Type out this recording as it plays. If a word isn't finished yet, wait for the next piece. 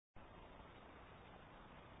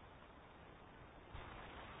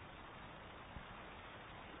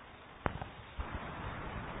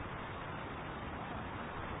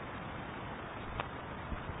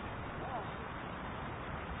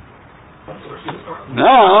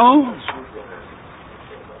Now,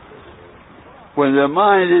 when the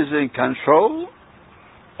mind is in control,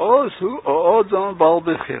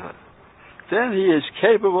 then he is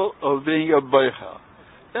capable of being a boicher.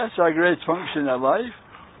 That's our great function in life.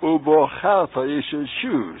 Ubochalta, you should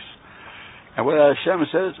choose. And what Hashem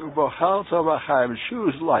says, Ubochalta v'chaim,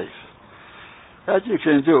 choose life. That you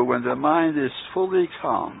can do when the mind is fully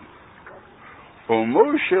calm.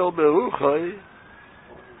 Umushel beruchai,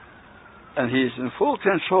 and he's in full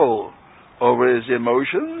control over his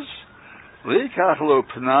emotions. Likach lo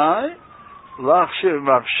pnai, lachshiv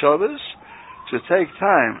machshavas, to take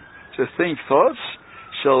time to think thoughts,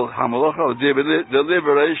 shel hamalacha,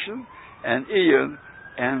 deliberation, and iyun,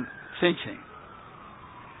 and thinking.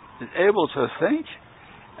 Is able to think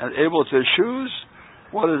and able to choose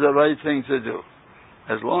what is the right thing to do,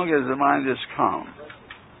 as long as the mind is calm.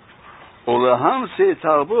 Ulahamsi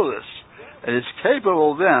tarbulis, and is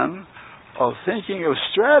capable then of thinking of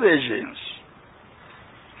strategies.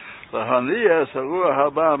 Lahaniya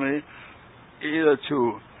sarua habami, either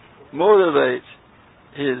to motivate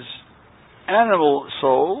his animal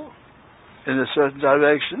soul in a certain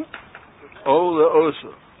direction,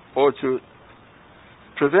 or to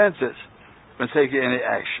prevent it from taking any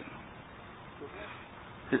action.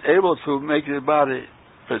 Is able to make the body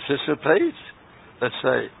participate. Let's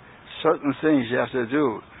say certain things you have to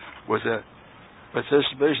do with the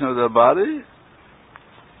participation of the body.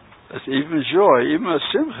 That's even joy, even a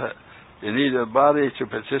simcha. You need a body to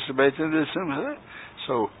participate in the simcha.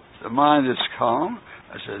 So the mind is calm.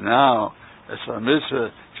 I said, now it's a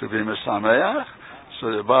mitzvah to be mesameach.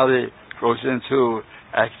 So the body goes into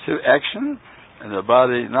action, and the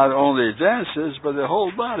body not only dances, but the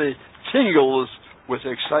whole body tingles with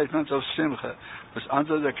excitement of simcha. It's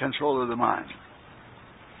under the control of the mind.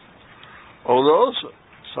 Although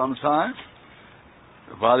sometimes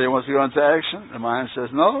the body wants to go into action, the mind says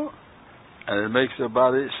no, and it makes the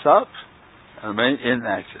body stop and remain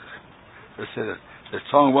inactive. The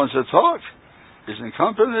tongue wants to talk, he's in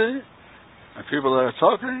company, and people are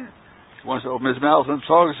talking, he wants to open his mouth and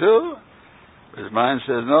talk too, but his mind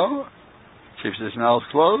says no, keeps his mouth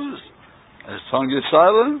closed, and his tongue is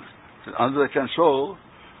silent, and under the control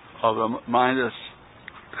of the mind is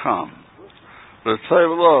calm. But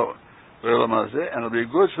and it'll be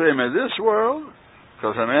good for him in this world,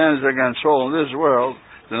 because a man is in control in this world,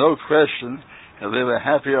 there's no question he'll live a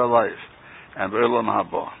happier life. And B'Olam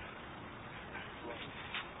Haba.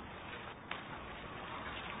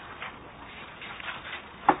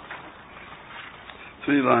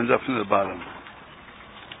 3 lines up from the bottom.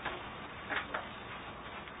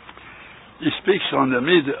 He speaks on the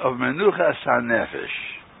midah of Cheshbon HaNefesh,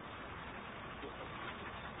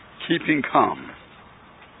 keeping calm.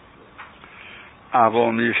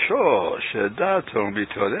 Avon Misho Shedato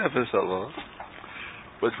Mitorefes Allah.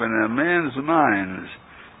 But when a man's mind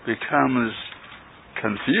becomes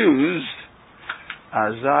confused,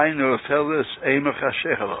 Azai Nofeles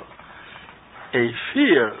Eimach, a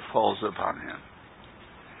fear falls upon him.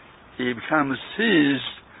 He becomes seized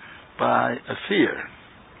by a fear.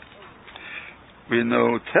 We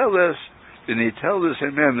know Teles, when he tells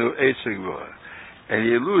Himenu Eitzigvor, and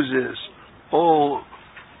he loses all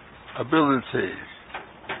ability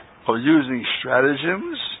of using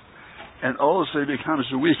stratagems, and also he becomes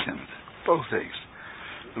weakened. Both things.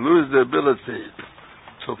 He loses the ability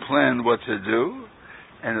to plan what to do,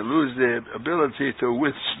 and he loses the ability to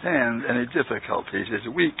withstand any difficulties.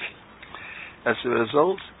 He's weak as a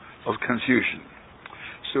result of confusion.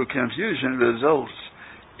 So confusion results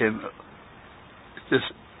in this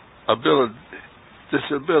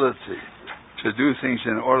disability to do things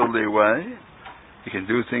in an orderly way. He can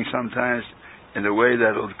do things sometimes in a way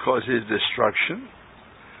that will cause his destruction,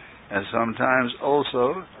 and sometimes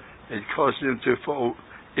also it causes him to fall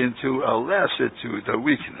into a lassitude, a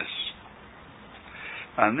weakness.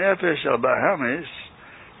 HaNefesh al-Bahamis,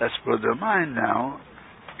 that's for the mind now,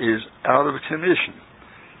 is out of commission.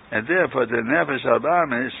 And therefore the Nefesh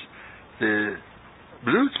al-Bahamis, the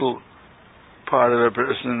brutal part of a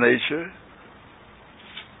person's nature,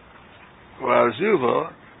 while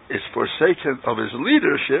Zuva is forsaken of his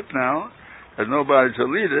leadership now, has nobody to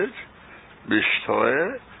lead it,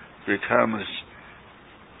 Mishtoyer becomes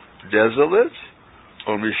desolate,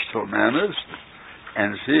 or Mishtomanis,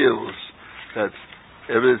 and feels that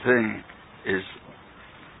everything is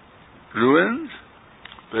ruined.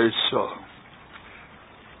 So,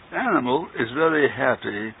 the animal is very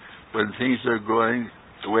happy when things are going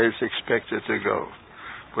the way it's expected to go.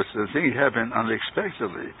 But the things happen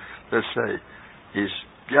unexpectedly. Let's say he's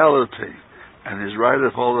galloping and his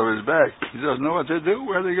rider falls on his back. He doesn't know what to do,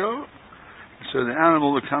 where to go. So the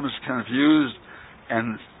animal becomes confused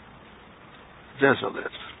and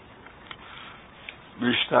desolate.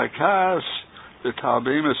 Mishtakas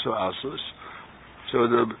v'talbimus asus. So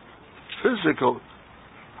the physical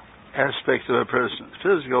aspect of a person,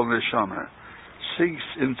 physical neshama, sinks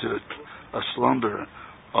into a slumber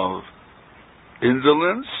of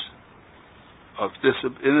indolence, of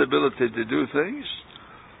inability to do things,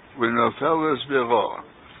 and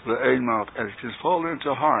it can fall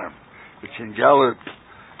into harm. It can gallop,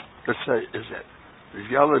 let's say,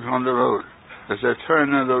 gallop on the road. There's a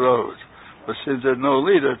turn in the road. But since there's no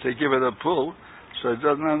leader to give it a pull, so it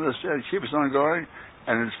doesn't understand, it keeps on going,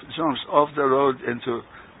 and it jumps off the road into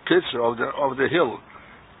pits of the hill.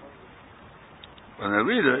 When the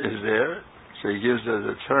leader is there, so he gives it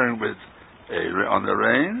a turn on the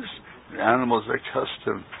reins. The animal's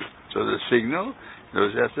accustomed to the signal,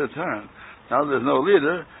 knows that's the turn. Now there's no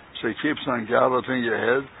leader, so he keeps on galloping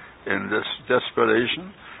ahead in this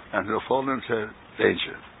desperation, and he'll fall into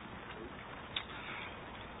danger.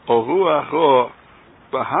 Or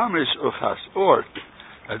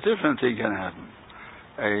a different thing can happen.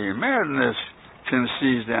 A madness can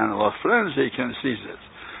seize the animal, a frenzy can seize it.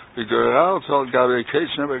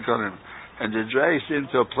 And it drags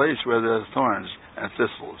into a place where there are thorns and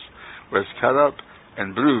thistles, where it's cut up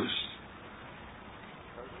and bruised.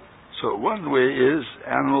 So one way is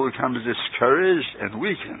animal becomes discouraged and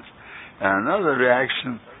weakened. And another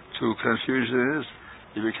reaction to confusion is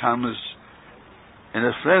he becomes in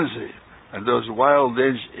a frenzy and does wild,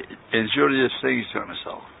 injurious things to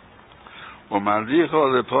himself. And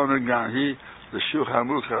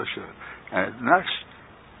it knocks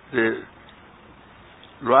the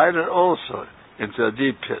rider also into a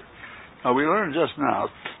deep pit. Now we learned just now,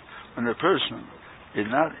 when a person is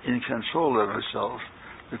not in control of himself,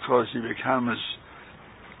 because he becomes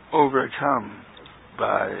overcome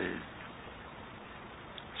by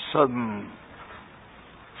sudden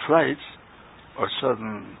fright or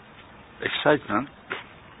sudden excitement,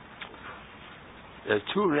 there are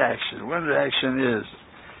two reactions. One reaction is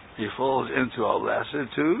he falls into a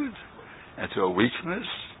lassitude, into a weakness,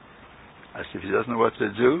 as if he doesn't know what to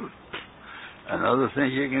do. Another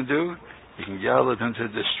thing he can do, he can gallop into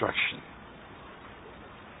destruction.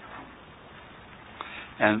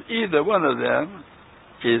 And either one of them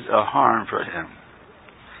is a harm for him.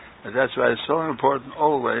 And that's why it's so important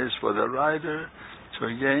always for the rider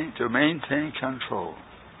to maintain control.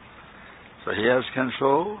 So he has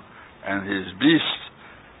control, and his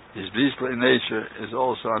beastly nature is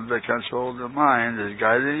also under control. The mind is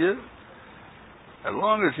guiding it. As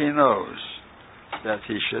long as he knows that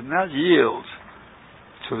he should not yield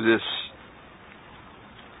to this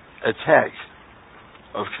attack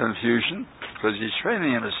of confusion, because he's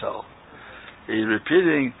training himself. He's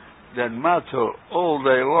repeating that motto all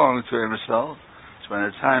day long to himself. So when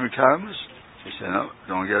the time comes, he says, no,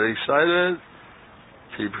 don't get excited,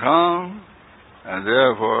 keep calm, and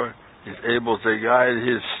therefore he's able to guide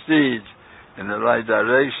his steed in the right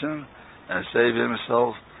direction and save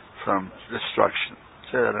himself from destruction.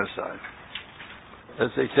 Say that aside.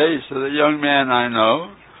 That's the case of the young man I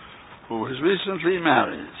know who was recently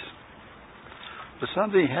married. But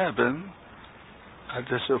something happened, a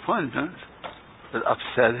disappointment, that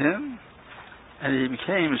upset him, and he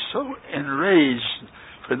became so enraged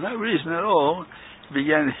for no reason at all, he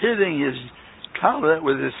began hitting his collar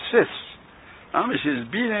with his fists. Amish is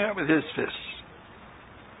beating up with his fists,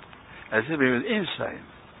 as if he was insane.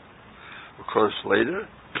 Of course, later,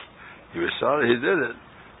 he was sorry he did it,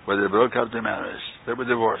 but they broke up the marriage. They were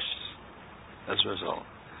divorced as a result.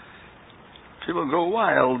 People go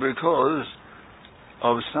wild because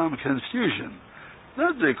of some confusion,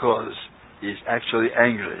 not because he's actually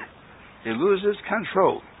angry. He loses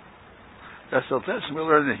control. That's the lesson we're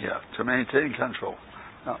learning here, to maintain control.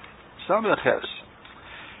 Now, Samach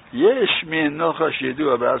Yesh min nochash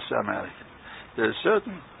yidu about Samach. There's a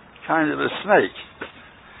certain kind of a snake.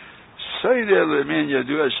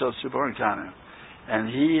 And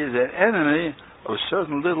he is an enemy of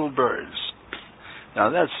certain little birds. Now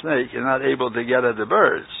that snake is not able to get at the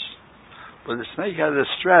birds, but the snake has a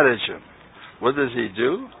stratagem. What does he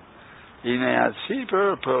do?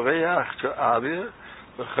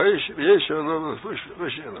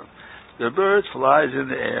 The bird flies in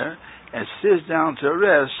the air and sits down to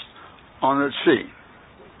rest on a tree.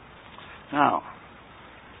 Now,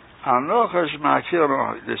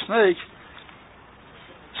 the snake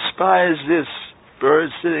spies this bird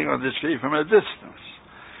sitting on the tree from a distance.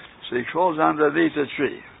 So he crawls underneath the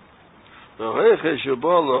tree.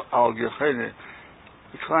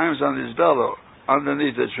 He climbs on his bellow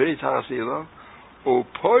underneath the tree,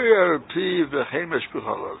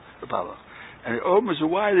 and he opens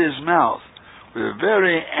wide his mouth with a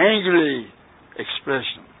very angry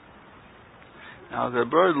expression. Now the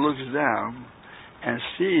bird looks down and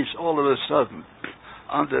sees all of a sudden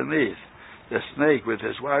underneath the snake with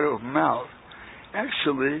his wide open mouth,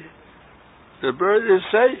 actually the bird is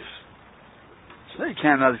safe. Snake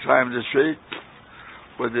cannot climb the tree,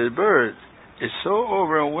 but the bird is so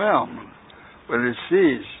overwhelmed when it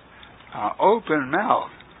sees an open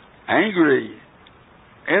mouth, angry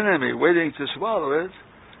enemy waiting to swallow it,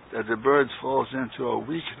 that the bird falls into a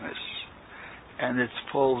weakness and it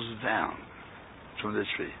falls down from the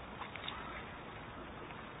tree.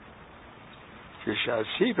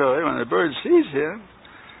 When the bird sees him,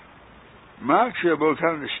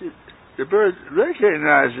 the bird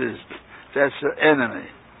recognizes that's the enemy.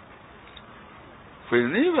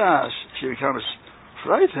 When she becomes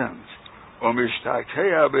frightened,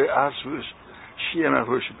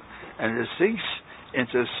 and it sinks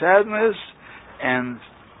into sadness and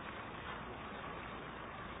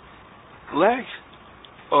lack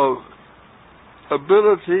of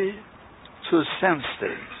ability to sense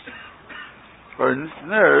things. Her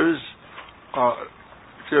nerves are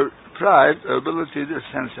deprived of ability to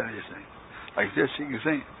sense anything. Like this, you can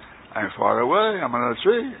think, I'm far away, I'm on a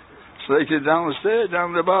tree, snake is down the stairs,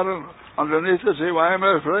 down the bottom, underneath it, say, why am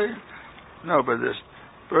I afraid? No, but this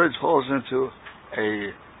bird falls into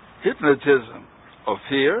a hypnotism of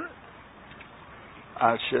fear.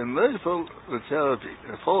 It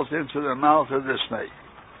falls into the mouth of the snake.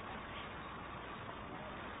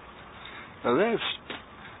 Now that's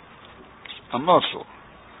a muscle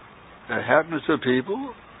that happens to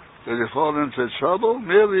people that they fall into trouble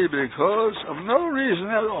merely because of no reason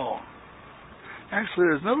at all. Actually,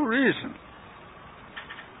 there's no reason.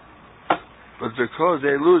 But because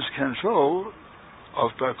they lose control,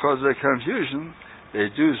 because of confusion, they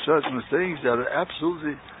do certain things that are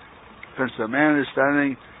absolutely, since the man is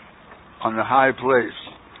standing on a high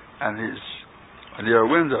place and he's near a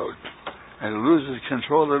window and he loses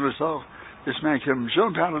control of himself, this man can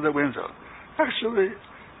jump out of the window. Actually,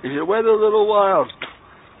 if you wait a little while,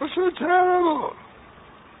 what's so terrible?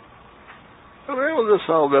 We're able to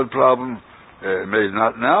solve that problem, maybe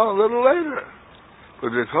not now, a little later. But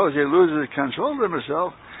because he loses control of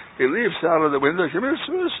himself, he leaps out of the window, commits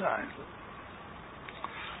suicide.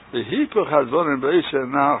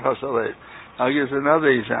 I'll give another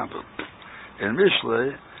example. In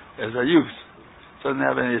Mishlei, there's a youth, doesn't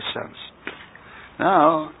have any sense.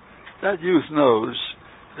 Now, that youth knows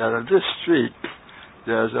that on this street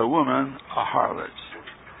there's a woman, a harlot,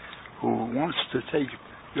 who wants to take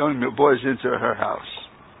young boys into her house.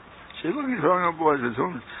 She's looking for young boys with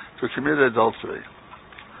whom to commit adultery.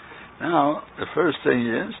 Now, the first thing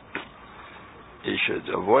is, he should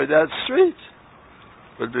avoid that street.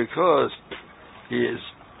 But because he is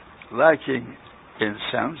lacking in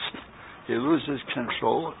sense, he loses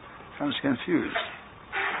control, becomes confused.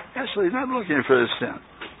 Actually, he's not looking for a sin.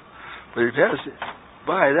 But he passes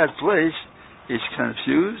by that place, he's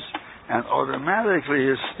confused, and automatically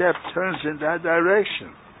his step turns in that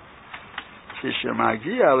direction. He comes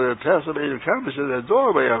to the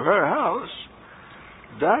doorway of her house,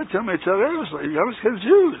 he becomes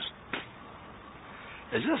confused.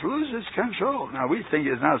 It just loses control. Now, we think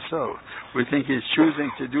it's not so. We think he's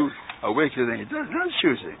choosing to do a wicked thing. He's not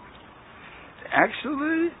choosing.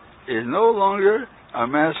 Actually, he's no longer a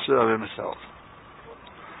master of himself.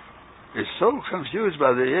 He's so confused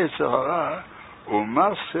by the Yetzer Hara,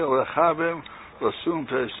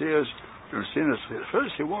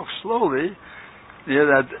 first he walks slowly near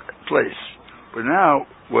that place. But now,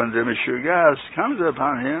 when the Meshugas comes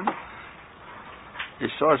upon him, he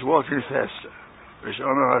starts walking faster.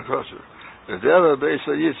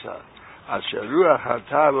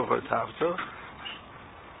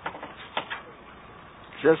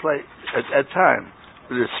 Just like at time,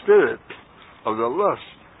 the spirit of the lust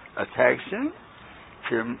attacks him,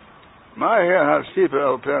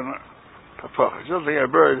 just like a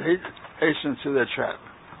bird hastens to the trap.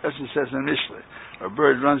 That's what it says in Mishlei. A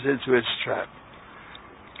bird runs into its trap.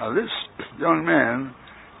 Now this young man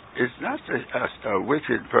is not a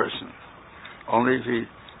wicked person. Only if he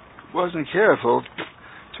wasn't careful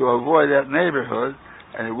to avoid that neighborhood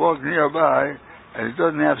and he walked nearby and he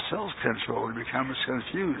doesn't have self-control, he becomes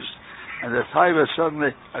confused. And the tiger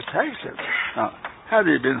suddenly attacks him. Now, had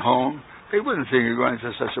he been home, he wouldn't think of going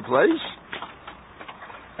to such a place.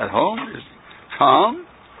 At home, he's calm,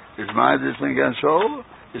 his mind is in control,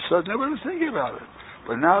 he suddenly wouldn't think about it.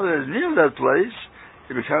 But now that he's near that place,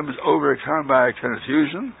 he becomes overcome by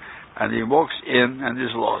confusion and he walks in and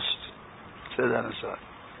is lost. Say that aside.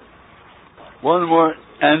 One more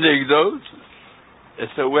anecdote.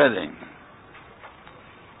 It's a wedding.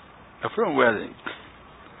 for a wedding,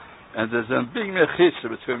 and there's a big mechitza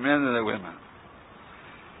between men and the women.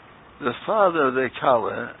 The father of the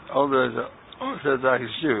Kala, although the Orthodox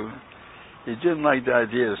Jew, he didn't like the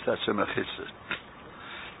idea of such a mechitza.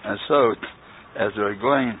 And so, as they were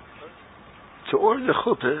going toward the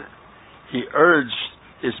chuppah, he urged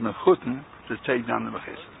his mechutin to take down the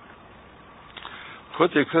mechitza.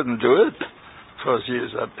 Chuppah couldn't do it because he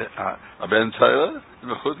is a ben Torah, the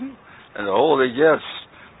mechutin, and all the guests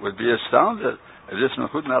would be astounded if this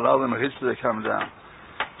mechutin allowed the mechitza to come down.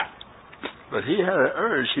 But he had an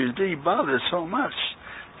urge. He was being bothered so much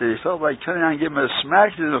that he felt like coming out and giving him a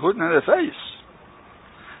smack to the mechutin in the face.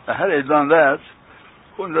 Now, had they done that,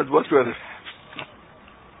 wouldn't that what would have?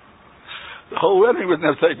 The whole wedding wouldn't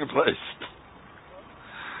have taken place.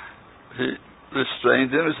 He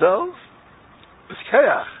restrained himself with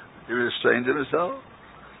kayach. He restrained himself,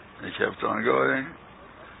 and he kept on going,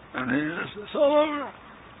 and it's all over.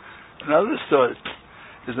 Another story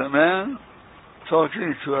is a man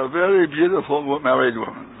talking to a very beautiful married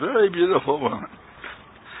woman, very beautiful woman,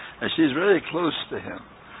 and she's very close to him,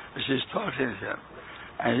 and she's talking to him,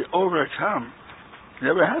 and he overcome.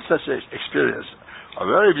 Never had such an experience. A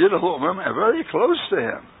very beautiful woman, and very close to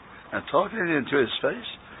him, and talking into his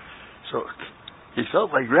face. So he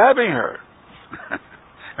felt like grabbing her,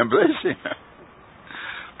 embracing her.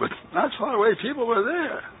 But not far away, people were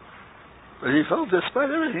there. But he felt, despite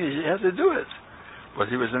everything, he had to do it. But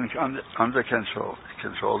he was under control. He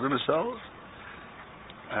controlled himself,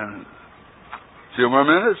 and a few more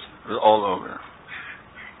minutes, it was all over.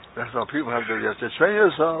 That's how people have to do. You have to train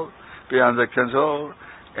yourself, be under control.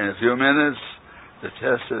 In a few minutes, the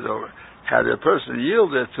test is over. Had a person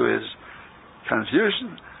yielded to his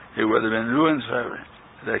confusion, he would have been ruined forever.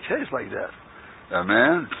 In a case like that, a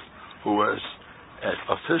man who was an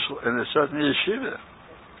official in a certain yeshiva,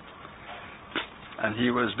 and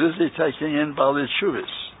he was busy taking in Bali Shuvas.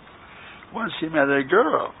 Once he met a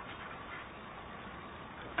girl,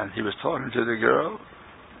 and he was talking to the girl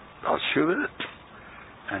about Shuvah,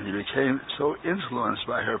 and he became so influenced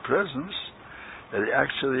by her presence that he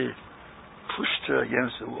actually pushed her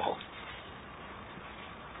against the wall.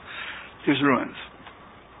 He was ruined.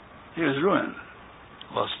 He was ruined.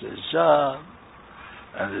 Lost his job,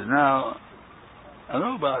 and is now a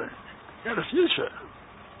nobody. He had a future.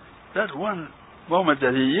 That one moment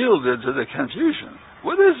that he yielded to the confusion,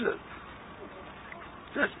 what is it?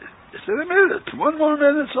 It's in a minute. One more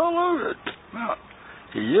minute, it's all over. No.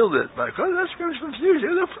 He yielded because that's confusion.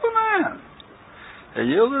 He's a full man. He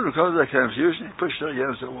yielded because of the confusion. He pushed her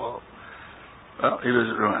against the wall. Well, he was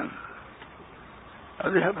ruined.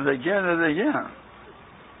 And it happens again and again.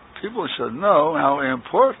 People should know how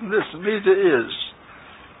important this mitzvah is.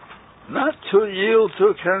 Not to yield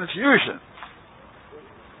to confusion.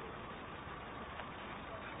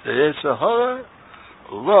 The Yetzer Hara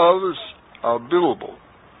loves a bilbo.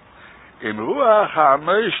 Im ruach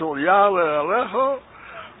ha'meishel yale alecho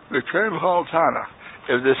v'kem chaltana.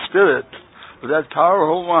 If the spirit of that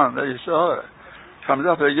powerful one, the Yetzer Hara, comes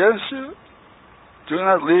up against you, do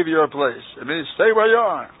not leave your place. It means stay where you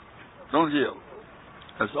are. Don't yield.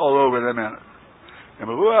 It's all over in a minute. Im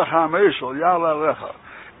ruach ha'meishel yale alecho.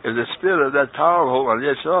 If the spirit of that powerful one, the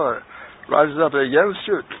Yetzer Hara, rises up against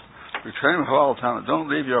you, don't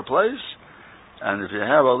leave your place, and if you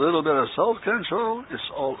have a little bit of self-control, it's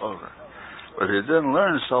all over. But if you didn't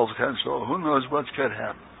learn self-control, who knows what could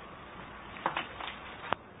happen.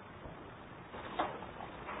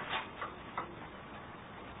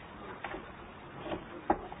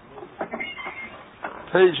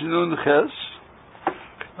 Page Nun Ches,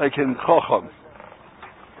 like in Chocham,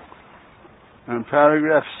 and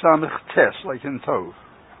paragraph Samech Tes, like in Tov.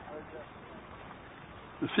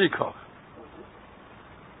 The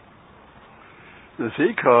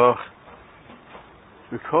Fikach,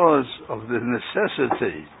 because of the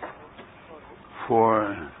necessity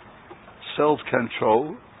for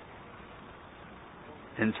self-control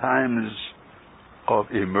in times of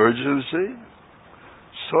emergency,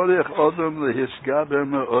 Sorech Odom lehisgaber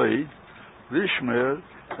me'oid lishmer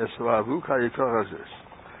esvavu kayikorazis.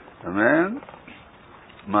 A man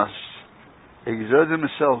must exert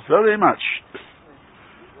himself very much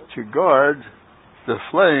to guard the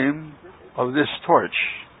flame of this torch,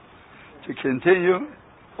 to continue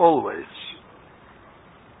always.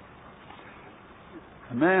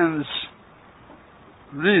 A man's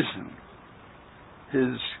reason,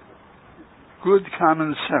 his good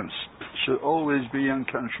common sense, should always be in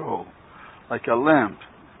control, like a lamp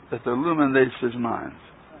that illuminates his mind.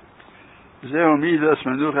 Zeu midas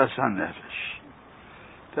menuchas hanefesh.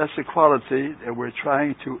 That's the quality that we're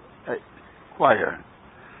trying to acquire.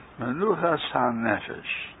 Menuchas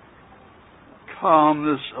HaNefesh.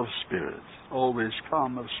 calmness of spirit, always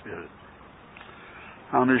calm of spirit.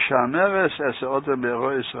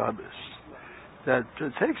 That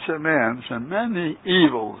protects a man from many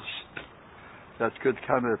evils that could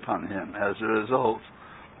come upon him as a result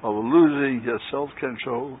of losing his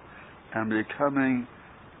self-control and becoming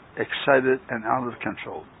excited and out of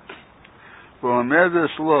control.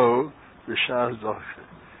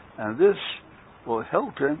 And this will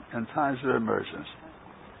help him in times of emergency.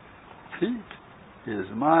 Keep his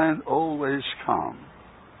mind always calm.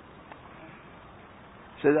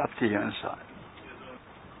 Set up to your inside.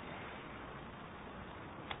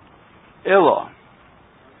 Elo.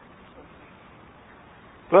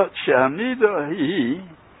 But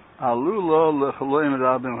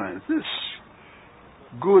this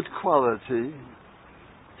good quality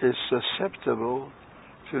is susceptible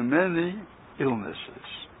to many illnesses.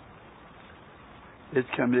 It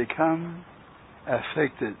can become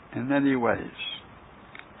affected in many ways.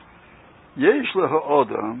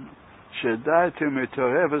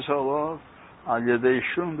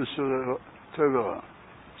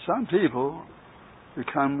 Some people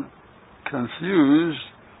become confused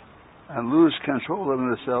and lose control of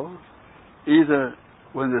themselves, either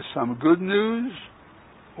when there's some good news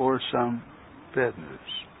or some bad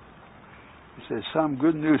news. You say some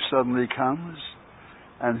good news suddenly comes,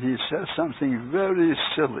 and he says something very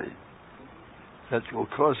silly that will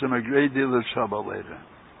cause him a great deal of trouble later.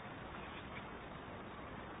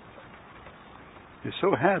 He's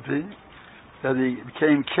so happy that he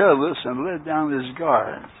became careless and let down his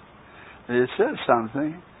guard. And he says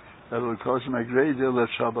something that will cause him a great deal of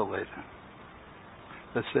trouble later.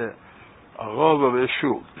 Let's say, a Rav of a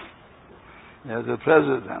shul. He has a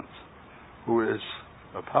president who is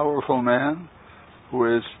a powerful man,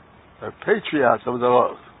 who is a patriot of the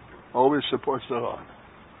Rav, always supports the Rav.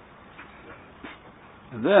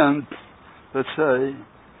 And then, let's say,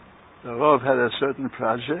 the Rav had a certain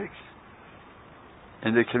project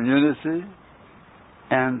in the community,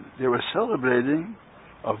 and they were celebrating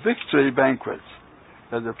a victory banquet,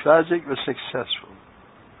 that the project was successful.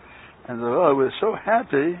 And the Rav was so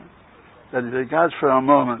happy that he forgot for a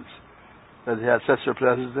moment that he had such a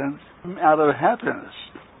president out of happiness.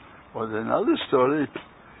 Or there's another story,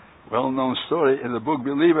 well-known story in the book,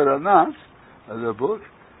 believe it or not, the book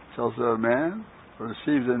tells of a man who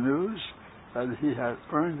received the news that he had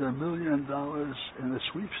earned $1 million in the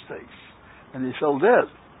sweepstakes. And he fell dead.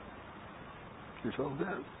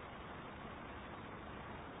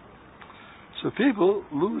 So people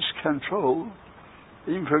lose control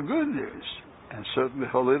even for good news, and certainly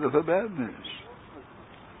later for bad news.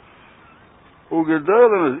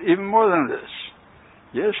 Even more than this,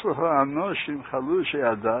 there's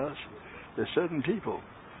certain people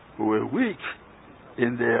who are weak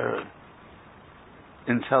in their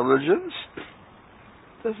intelligence.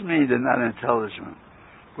 Doesn't mean they're not intelligent,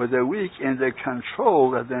 but they're weak in the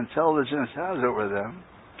control that the intelligence has over them.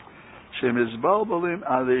 They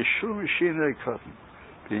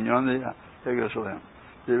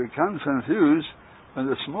become confused when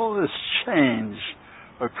the smallest change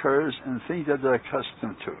occurs in things that they're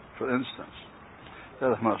accustomed to. For instance,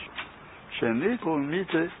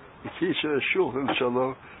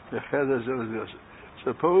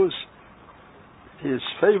 suppose his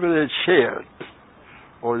favorite chair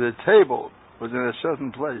or the table was in a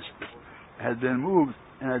certain place, had been moved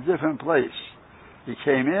in a different place. He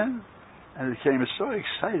came in and became so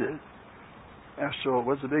excited. After all,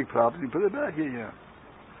 what's the big problem? He put it back again.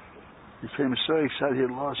 He became so excited he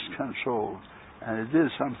lost control, and he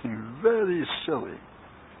did something very silly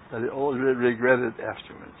that he already regretted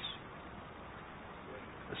afterwards.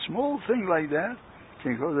 A small thing like that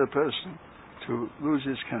can cause a person to lose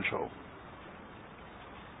his control.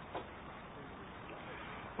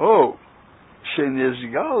 Or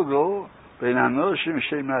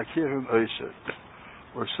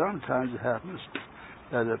sometimes it happens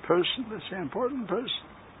that a person, let's say an important person,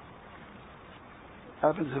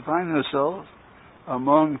 happens to find himself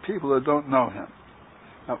among people that don't know him.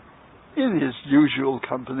 Now, in his usual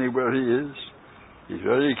company where he is, he's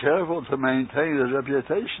very careful to maintain his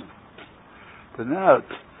reputation. But now it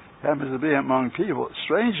happens to be among people,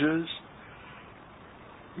 strangers,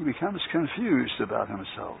 he becomes confused about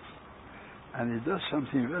himself. And he does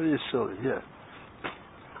something very silly. Here,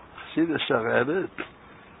 see the Rebbe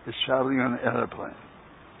is traveling on an airplane.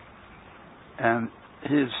 And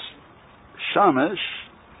his shamash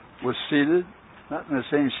was seated, not in the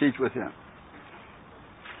same seat with him.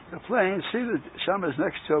 The plane seated shamash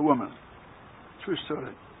next to a woman. True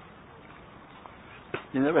story.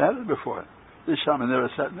 He never had it before. This shamash never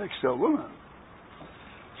sat next to a woman.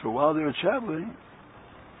 So while they were traveling,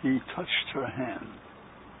 he touched her hand,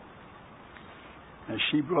 and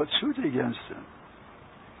she brought suit against him.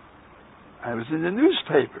 I was in the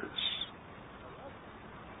newspapers,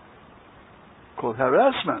 called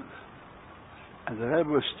harassment, and the Rebbe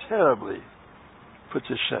was terribly put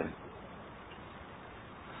to shame.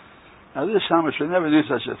 Now this Amish would never do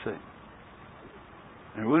such a thing.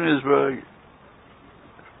 In Williamsburg,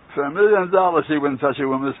 for $1 million he wouldn't touch a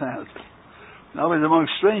woman's hand. Now he's among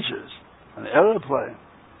strangers, an airplane.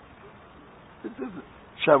 He did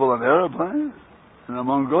travel on an airplane, and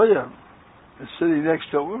among Goyim, and sitting next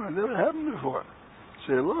to a woman, never happened before.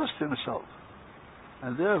 So he lost himself.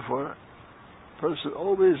 And therefore, a person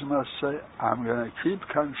always must say, I'm going to keep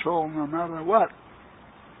control no matter what.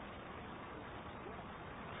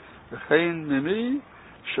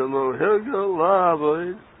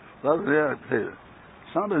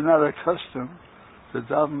 Somebody's not accustomed to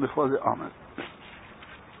daven before the Amid.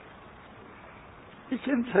 He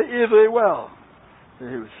can say very well. He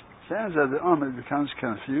stands at the Amid, becomes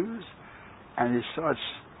confused, and he starts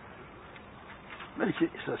making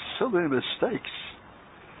silly mistakes.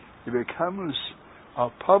 He becomes a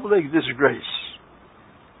public disgrace.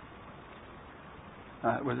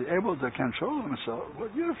 Was he able to control himself?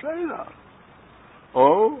 What are you afraid of?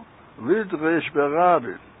 Oh, Lidrish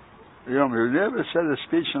Berabin. He never said a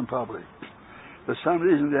speech in public. For some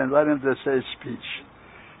reason, they invited him to say a speech.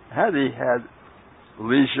 Had he had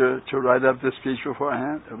leisure to write up the speech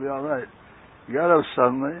beforehand, it would be all right. He got up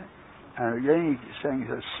suddenly, and again saying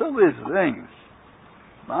the silliest things.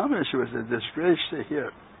 Mamish was a disgrace to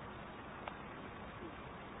hear.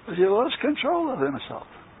 But he lost control of himself.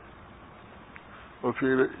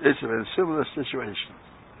 It's in similar situations.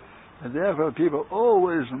 And therefore people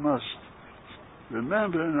always must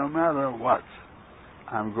remember, no matter what,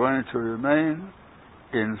 I'm going to remain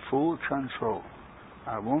in full control.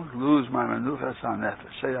 I won't lose my Cheshbon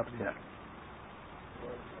HaNefesh. Say up here.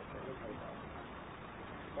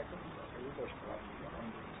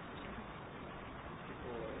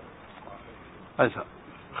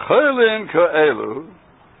 Cholim ka'elu,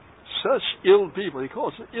 such ill people, he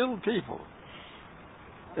calls it ill people.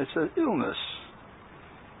 It's an illness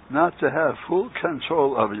not to have full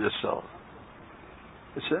control of yourself.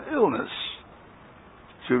 It's an illness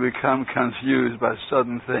to become confused by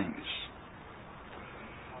sudden things.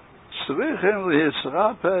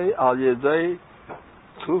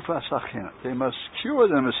 They must cure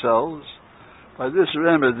themselves by this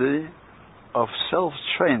remedy of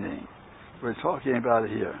self-training we're talking about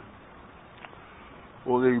here.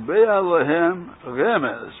 And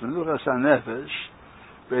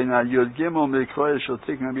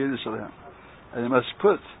you must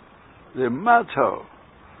put the motto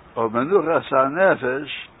of Menuchas HaNefesh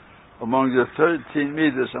among the 13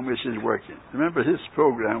 meters on which he's working. Remember, his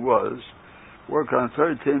program was work on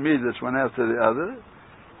 13 meters one after the other,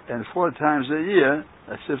 and 4 times a year,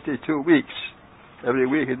 that's 52 weeks. Every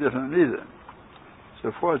week a different meter.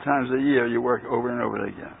 So 4 times a year you work over and over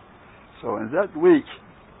again. So in that week,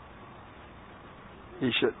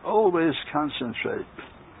 he should always concentrate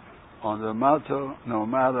on the motto, no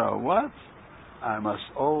matter what, I must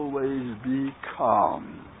always be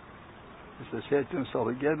calm. He says to himself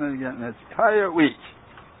again and again, an entire week.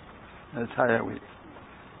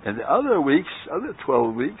 In the other weeks, other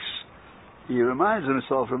 12 weeks, he reminds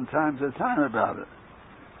himself from time to time about it.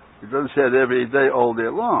 He doesn't say it every day, all day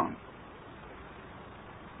long.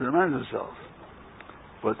 He reminds himself.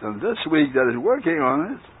 But on this week that he's working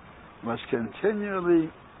on it, must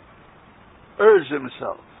continually urge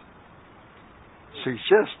himself,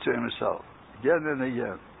 suggest to himself, again and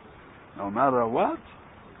again, no matter what,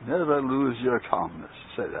 never lose your calmness.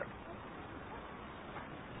 Say that.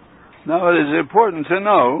 Now it is important to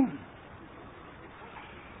know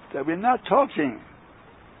that we're not talking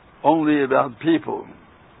only about people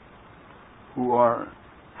who are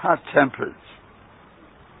hot-tempered.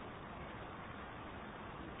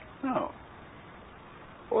 No.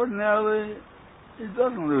 Ordinarily, he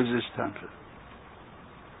doesn't lose his temper.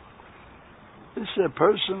 It's a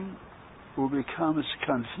person who becomes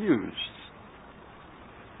confused.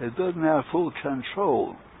 He doesn't have full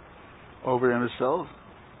control over himself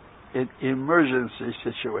in emergency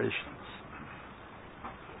situations.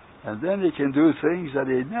 And then he can do things that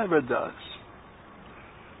he never does.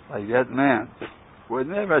 Like that man would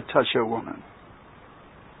never touch a woman.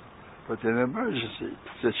 But in an emergency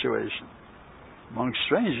situation, among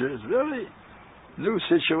strangers, very new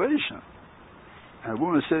situation. And a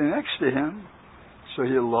woman sitting next to him, so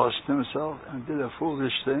he lost himself and did a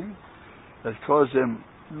foolish thing that caused him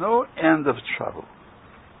no end of trouble.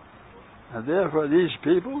 And therefore these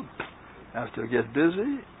people have to get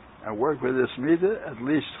busy and work with this meter at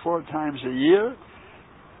least 4 times a year,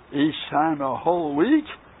 each time a whole week,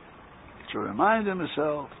 to remind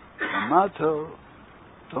himself, the motto,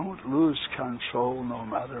 don't lose control no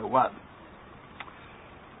matter what.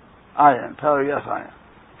 Ayin, paragraph Ayin.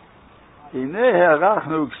 We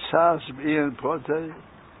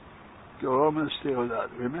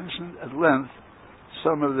mentioned at length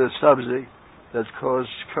some of the subject that caused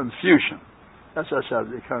confusion. That's our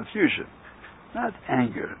subject, confusion. Not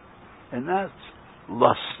anger, and not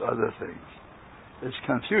lust, other things. It's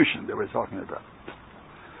confusion that we're talking about.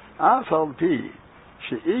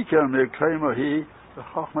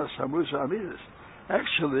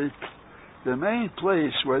 Actually, the main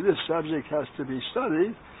place where this subject has to be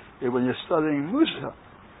studied is when you're studying Musa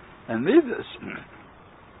and Midas.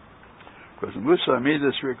 Because Musa and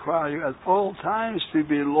Midas require you at all times to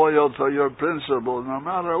be loyal to your principle, no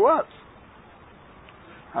matter what.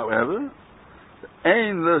 However,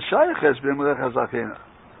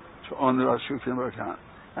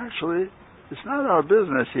 actually, it's not our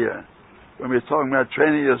business here when we're talking about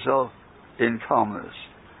training yourself in calmness.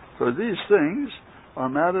 Because these things are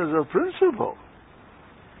matters of principle.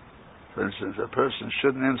 For instance, a person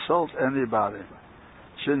shouldn't insult anybody,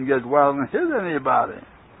 shouldn't get wild and hit anybody.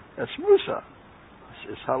 That's Musa.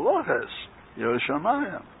 It's halachas,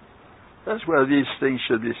 Yerushalayim. That's where these things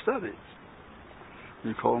should be studied.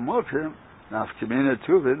 You call Mokim, Nafkamina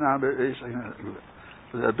Tuvin,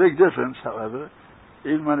 there's a big difference, however,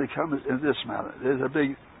 even when it comes in this matter. There's a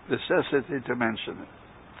big necessity to mention it.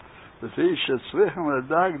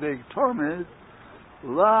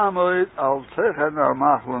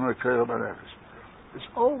 It's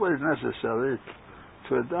always necessary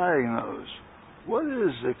to diagnose what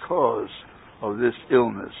is the cause of this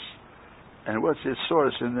illness and what's its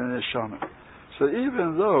source in the neshama. So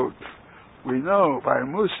even though we know by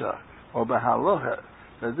Musa or by Halacha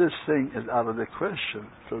that this thing is out of the question,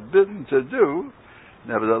 forbidden to do,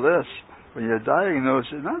 nevertheless, when you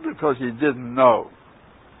diagnose it, not because he didn't know.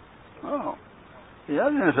 No. He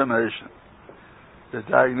had information. The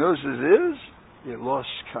diagnosis is he lost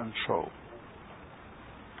control.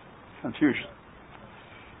 Confusion.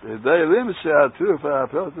 To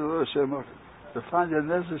find a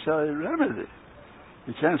necessary remedy.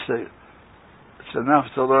 You can't say it's enough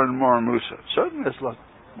to learn more Musa. Certainly it's not.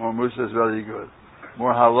 More Musa is very good.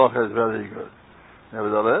 More Halacha is very good.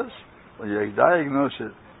 Nevertheless, when you diagnose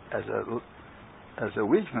it as a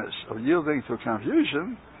weakness of yielding to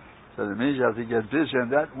confusion, then it means you have to get busy in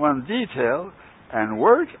that one detail and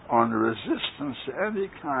work on the resistance to any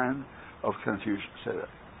kind of confusion. Say that.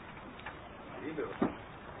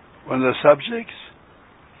 When the subjects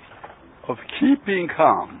of keeping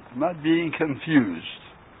calm, not being confused,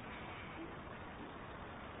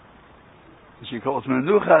 she calls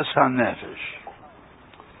Cheshbon HaNefesh.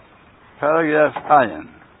 Paragraph Ayin.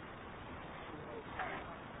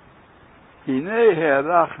 Hine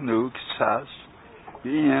herachnu ktsas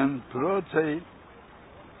b'in protei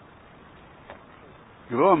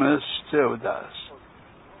gromes teodas.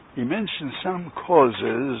 He mentioned some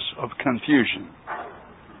causes of confusion.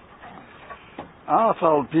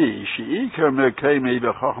 Afal pi sheikar merkei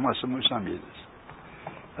b'chochmas u'musamidas.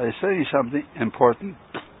 They're saying something important,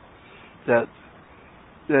 that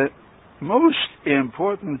the most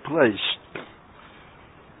important place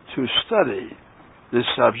to study this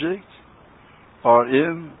subject are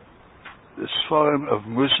in the Sfarim of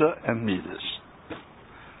Musa and Midas,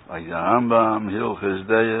 like the Rambam, Hilchos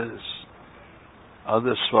Deis,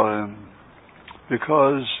 other Sfarim,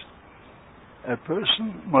 because a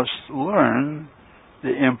person must learn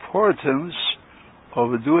the importance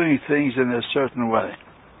of doing things in a certain way.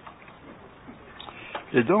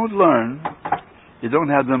 You don't learn, you don't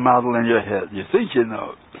have the model in your head. You think you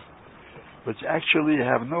know, but you actually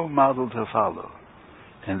have no model to follow.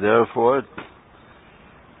 And therefore,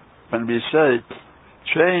 when we say,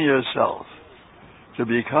 train yourself to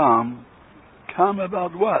be calm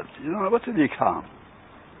about what? You don't know what to be calm.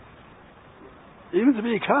 Even to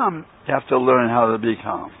be calm, you have to learn how to be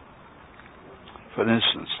calm. For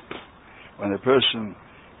instance, when a person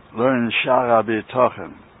learns Shara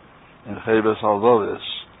B'Tochen in Chayvas Alvolis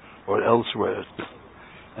or elsewhere,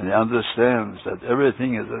 and he understands that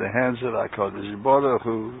everything is in the hands of HaKadosh Baruch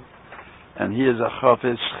Hu, and he is a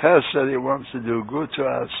Chafetz Chesed, he wants to do good to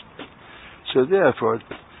us. So therefore,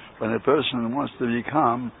 when a person wants to be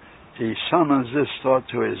calm, he summons this thought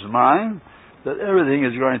to his mind that everything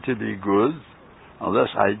is going to be good, unless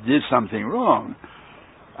I did something wrong.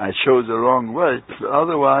 I chose the wrong way. But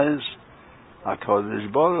otherwise,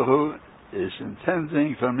 HaKadosh Baruch Hu is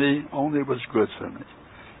intending for me only what's good for me.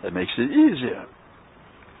 That makes it easier.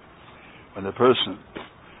 When a person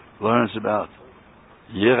learns about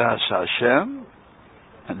Yiras Hashem,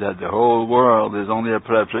 and that the whole world is only a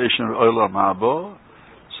preparation of Olam Haba.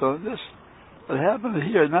 So this, what happened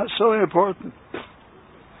here, not so important.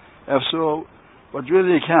 After all, what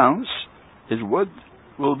really counts is what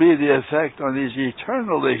will be the effect on his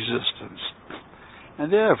eternal existence.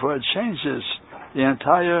 And therefore it changes the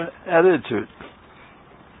entire attitude.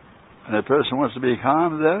 When a person wants to be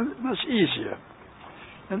calm, then much easier.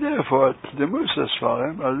 And therefore, the Musa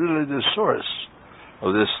Sfarim are really the source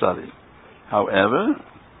of this study. However,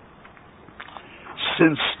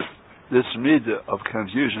 since this midah of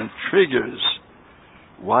confusion triggers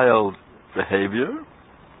wild behavior,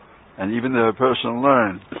 and even if a person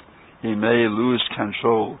learns, he may lose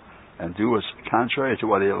control and do what's contrary to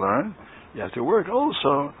what he learned, you have to work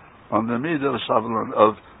also on the midah of Savlon,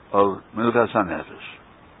 of Cheshbon HaNefesh.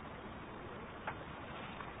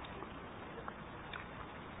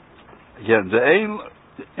 Again, the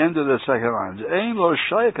end of the second line. The ain lo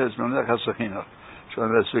shaykas b'mnechas hachinach.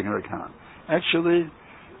 Actually,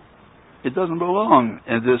 it doesn't belong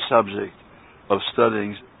in this subject of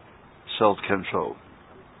studying self-control.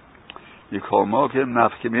 You call mokim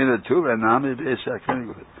nafkimina tu v'nami b'esak.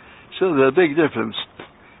 So there's a big difference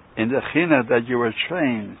in the china that you were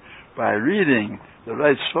trained by reading the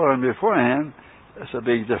right Sforim beforehand. That's a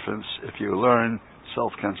big difference if you learn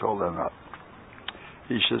self-control or not.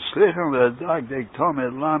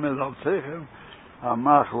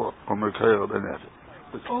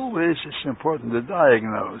 But always it's important to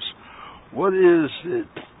diagnose what is the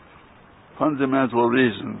fundamental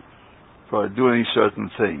reason for doing certain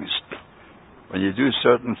things. When you do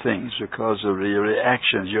certain things because of your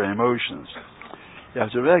reactions, your emotions, you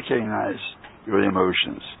have to recognize your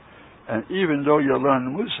emotions. And even though you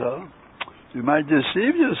learn Musa, you might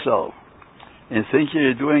deceive yourself in thinking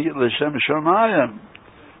you're doing it l'shem shamayim,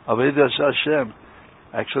 avodas Hashem.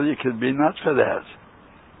 Actually, it could be not for that.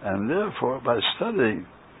 And therefore, by studying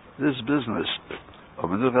this business of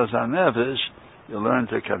Cheshbon HaNefesh, you learn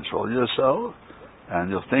to control yourself, and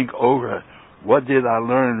you'll think over what did I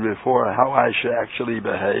learn before, how I should actually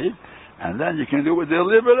behave, and then you can do it with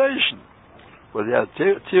deliberation. With the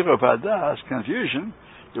tiruf hadas, confusion,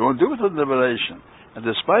 you won't do it with deliberation. And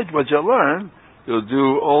despite what you learn, you'll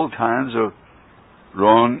do all kinds of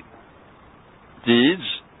wrong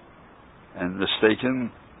deeds and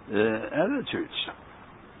mistaken attitudes.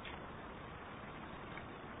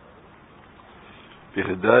 He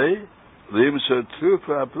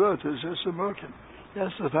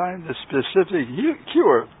has to find a specific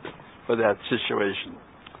cure for that situation.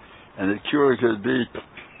 And the cure could be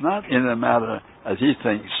not in a matter, as he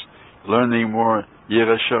thinks, learning more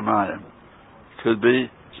Yiras Shamayim. Could be,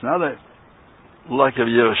 it's not a lack of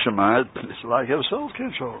Yiras Shamayim, it's a lack of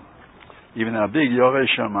self-control. Even a big Yiras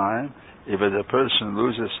Shamayim, if a person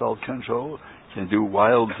loses self-control, can do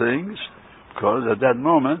wild things, because at that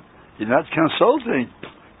moment, he's not consulting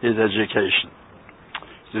his education.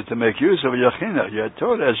 So to make use of your chinuch, your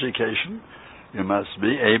Torah education, you must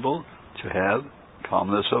be able to have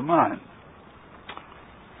calmness of mind.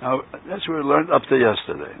 Now, that's what we learned up to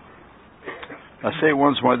yesterday. I'll say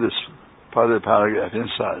once more this part of the paragraph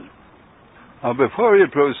inside. Now, before we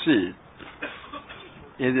proceed,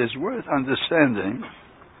 it is worth understanding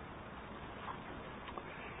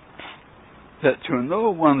that to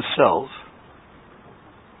know oneself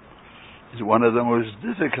is one of the most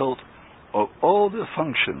difficult of all the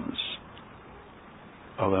functions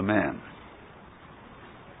of a man.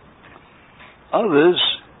 Others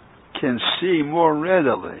can see more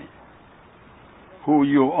readily who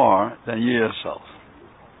you are than you yourself.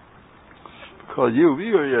 Because you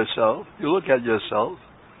view yourself, you look at yourself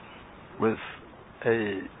with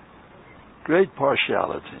a great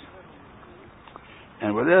partiality.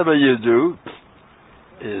 And whatever you do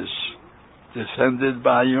is defended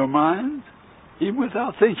by your mind, even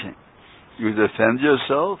without thinking. You defend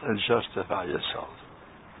yourself and justify yourself.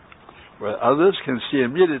 Where others can see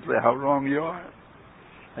immediately how wrong you are,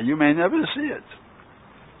 and you may never see it.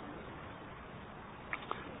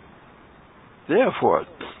 Therefore,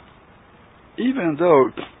 even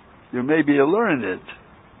though you may be learned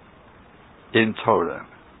in Torah,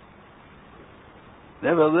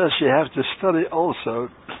 nevertheless you have to study also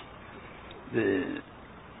the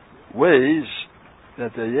ways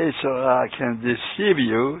that the Yetzer Hara can deceive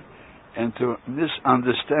you into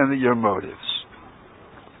misunderstanding your motives.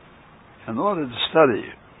 In order to study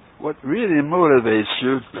what really motivates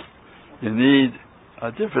you, you need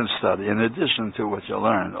a different study in addition to what you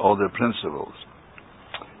learn, all the principles.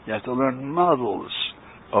 You have to learn models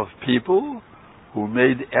of people who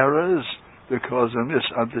made errors because of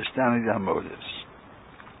misunderstanding their motives.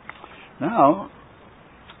 Now,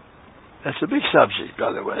 That's a big subject,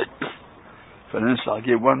 by the way. For instance, I'll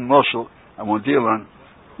give one mushal. I won't deal on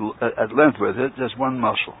at length with it. Just one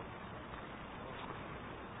mushal.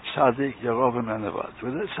 Tzaddik Yerovim Enevat.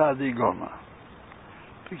 With it, Tzaddik Goma.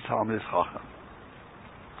 Big Talmid Chacham.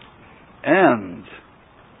 And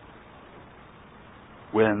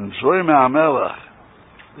when Shlomo HaMelech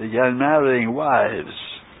began marrying wives,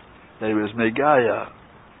 there was Megaya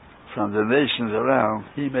from the nations around.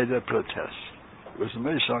 He made a protest. It was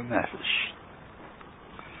Cheshbon HaNefesh.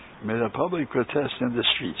 He made a public protest in the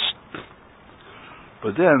streets.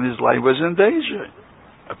 But then his life was in danger.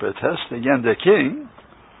 A protest against the king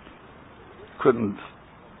couldn't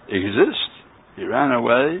exist. He ran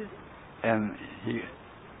away and he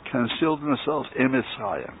concealed himself in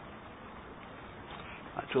Mitzrayim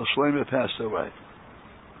until Shlomo passed away.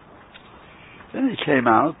 Then he came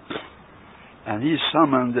out and he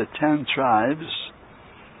summoned the 10 tribes,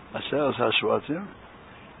 Aseres HaShvatim,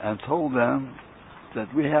 and told them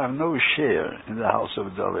that we have no share in the house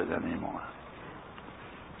of David anymore.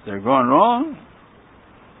 They're going wrong.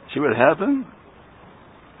 See what happened?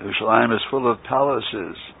 Yerushalayim is full of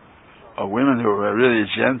palaces of women who are really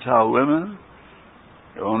Gentile women,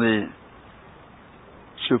 only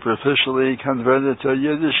superficially converted to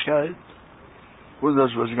Yiddishkeit. Who knows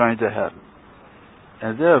what's going to happen?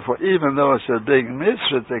 And therefore, even though it's a big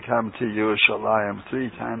mitzvah to come to Yerushalayim 3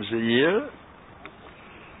 times a year,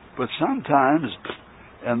 but sometimes,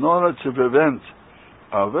 in order to prevent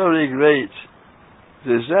a very great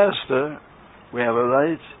disaster, we have a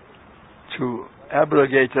right to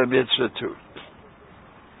abrogate a mitzvah too.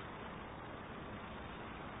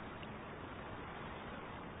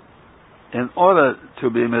 In order to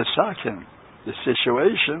be misaken the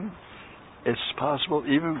situation, it's possible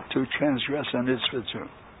even to transgress a mitzvah too.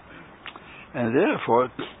 And therefore,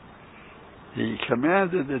 he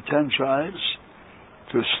commanded the 10 tribes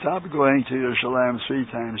to stop going to Yerushalayim 3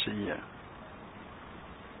 times a year.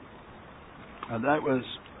 And that was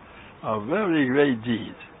a very great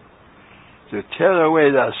deed, to tear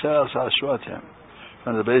away the Aseres HaShvatim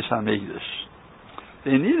from the Beis HaMikdash.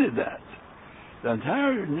 They needed that. The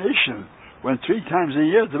entire nation went 3 times a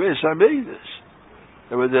year to the Beis HaMikdash.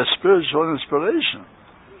 They were their spiritual inspiration.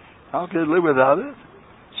 How could they live without it?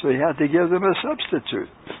 So he had to give them a substitute.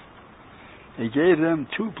 He gave them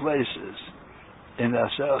 2 places in the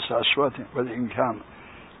Aseres HaShvatim where they can come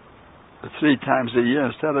 3 times a year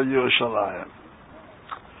instead of Yerushalayim.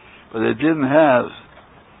 But they didn't have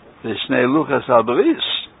the Shnei Luchas HaBris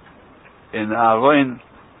in Aaron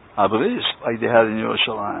HaBris like they had in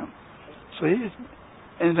Yerushalayim. So he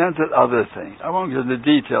invented other things. I won't get into the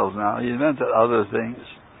details now. He invented other things.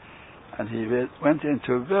 And he went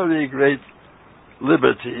into very great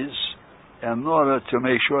liberties in order to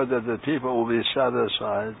make sure that the people will be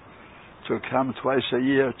satisfied to come twice a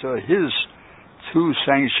year to his 2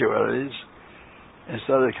 sanctuaries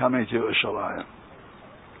instead of coming to Yerushalayim.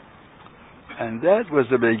 And that was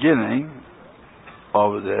the beginning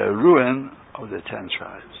of the ruin of the 10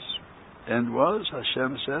 tribes. And was,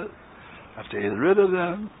 Hashem said, after he got rid of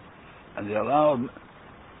them, and they allowed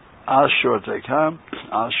Ashur to come,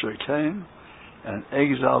 Ashur came and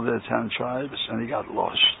exiled the 10 tribes, and he got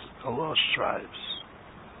lost, the lost tribes.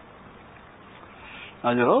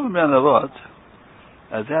 Now, Yehovah ben Nevat,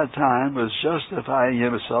 at that time, was justifying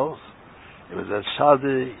himself. He was a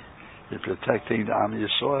tzaddik, he protecting the Am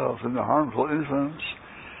Yisrael from the harmful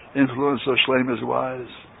influence of Shlomo's wives.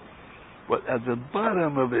 But at the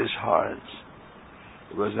bottom of his heart,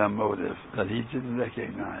 was a motive that he didn't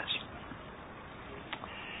recognize.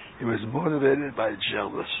 He was motivated by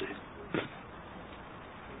jealousy.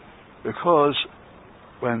 Because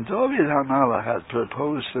when David HaMelech had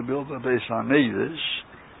proposed to build a Beis HaMikdash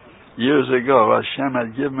years ago, Hashem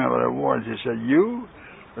had given him a reward. He said, you,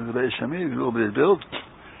 when the Beis HaMikdash will be built,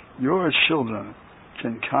 your children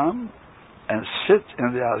can come and sit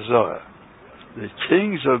in the Azorah. The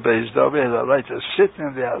kings of Beis David had the right to sit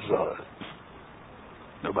in the Azorah.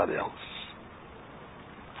 Nobody else.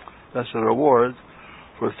 That's a reward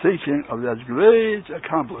for thinking of that great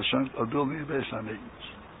accomplishment of building a Beis HaMikdash.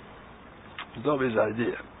 David's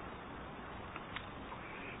idea.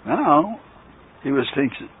 Now, he was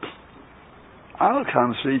thinking, I'll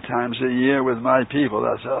come 3 times a year with my people,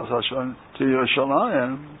 that's to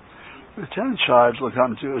Yerushalayim. The 10 tribes will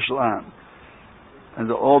come to Yerushalayim. And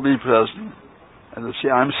they'll all be present. And they'll see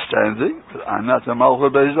I'm standing, but I'm not the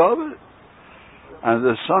Malchut Beis David. And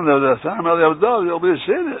the son of the family of David will be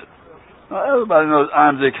seated. Now everybody knows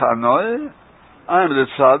I'm the Kanoi, I'm the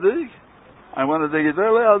Tzaddik, I want to take it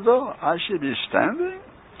very well. I should be standing,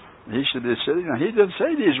 he should be sitting. Now he didn't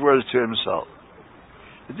say these words to himself.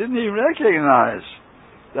 He didn't even recognize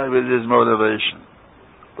That was his motivation.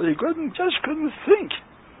 But he just couldn't think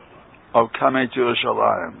of coming to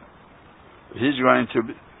Yerushalayim. He's going to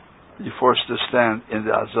be forced to stand in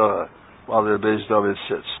the Azorah while the Beis David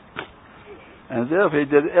sits. And therefore he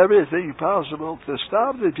did everything possible to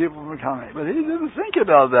stop the people from coming. But he didn't think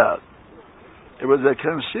about that. It was a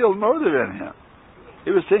concealed motive in him.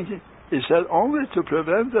 He was thinking, he said, only to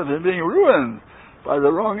prevent them from being ruined by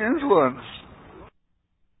the wrong influence.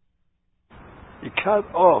 He cut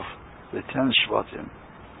off the 10 Shvatim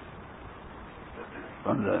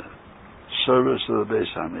from the service of the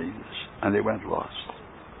Beis Hamikdash, and they went lost.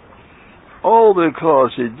 All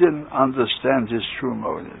because he didn't understand his true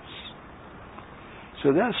motives.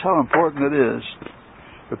 So that's how important it is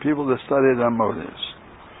for people to study their motives.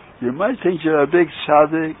 You might think you're a big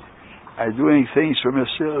tzaddik by doing things for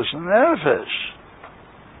Cheshbon HaNefesh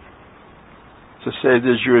to save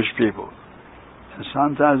the Jewish people. And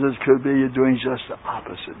sometimes it could be you're doing just the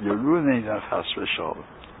opposite. You're ruining their chas v'sholom.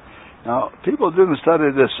 Now, people didn't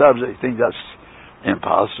study this subject, think that's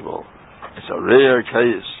impossible. It's a rare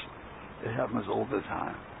case. It happens all the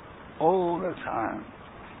time. All the time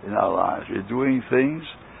in our lives. We're doing things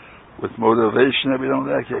with motivation that we don't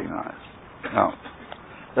recognize. Now,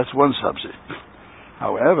 that's one subject.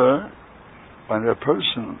 However, when a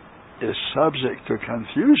person is subject to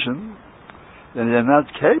confusion, then they're not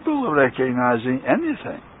capable of recognizing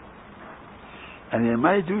anything. And he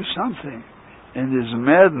may do something in his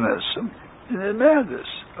madness.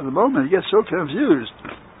 At the moment, he gets so confused.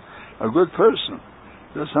 A good person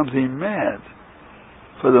does something mad.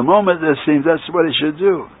 For the moment, it seems that's what he should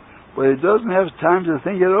do. But he doesn't have time to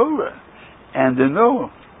think it over. And to know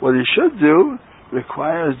what he should do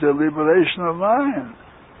requires deliberation of mind.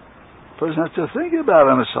 The person has to think about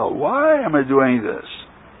himself. Why am I doing this?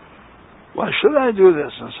 Why should I do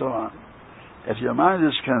this? And so on. If your mind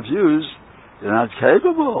is confused, you're not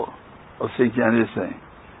capable of thinking anything.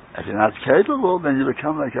 If you're not capable, then you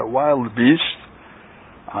become like a wild beast,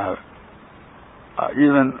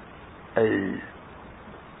 even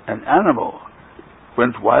an animal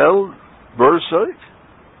went wild, berserk,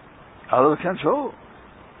 out of control.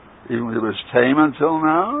 Even when it was tame until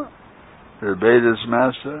now, it obeyed its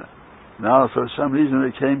master. Now, for some reason,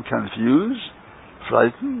 it became confused,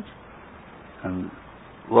 frightened, and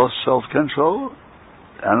lost self-control.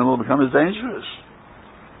 The animal becomes dangerous.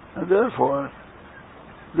 And therefore,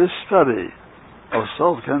 this study of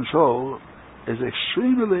self-control is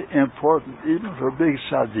extremely important even for big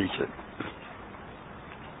tzaddikim.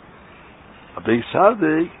 A big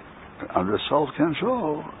tzaddik, under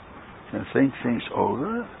self-control, can think things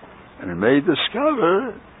over and may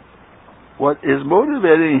discover what is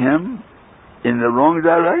motivating him in the wrong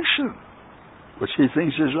direction, which he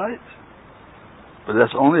thinks is right. But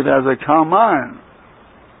that's only if he has a calm mind.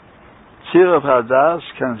 Tziruf hadas,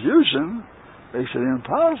 confusion, makes it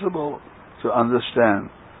impossible to understand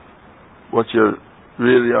what you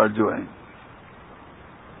really are doing.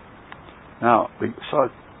 Now, we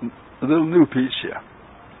start a little new piece here.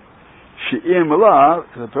 She'im la,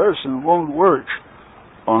 the person won't work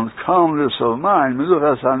on calmness of mind,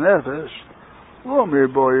 menuchas hanefesh, lo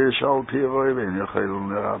mirbo yishal piroi v'nechelu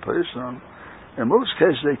nerapeson. In most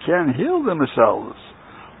cases, they can't heal themselves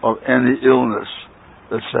of any illness,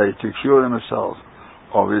 let's say, to cure themselves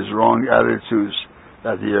of his wrong attitudes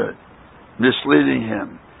that are misleading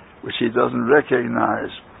him, which he doesn't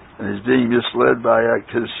recognize, and is being misled by a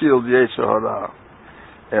concealed yetzer hara.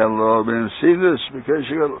 Elo b'nsinus, because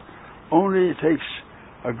it only takes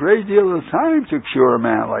a great deal of time to cure a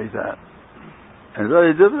man like that, and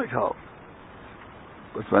very difficult.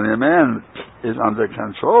 But when a man is under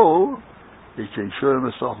control, he can cure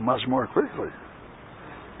himself much more quickly.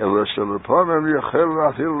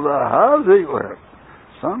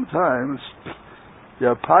 Sometimes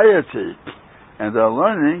their piety and their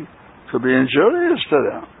learning could be injurious to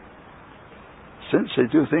them. Since they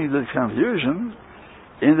do things with confusion,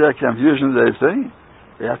 in their confusion they think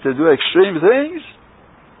they have to do extreme things,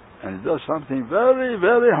 and he does something very,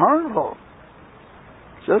 very harmful.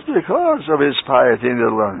 Just because of his piety and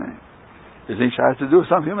his learning. He thinks I have to do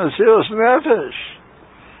something Cheshbon HaNefesh.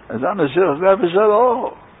 It's not Cheshbon HaNefesh at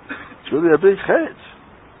all. It's really a big chet.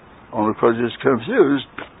 Only because he's confused,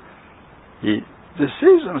 he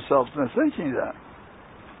deceives himself into thinking that.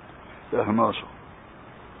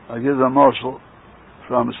 I give a morsel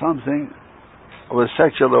from something of a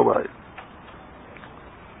secular way.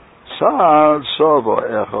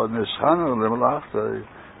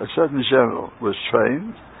 A certain general was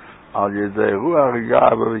trained al yedei ruach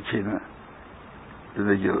ga'ava v'kina.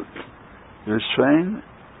 He was trained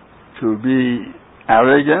to be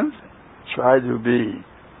arrogant, try to be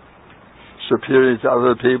superior to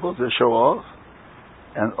other people to show off,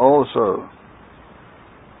 and also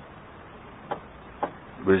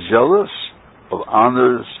was jealous of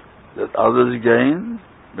honors that others gained,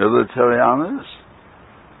 military honors.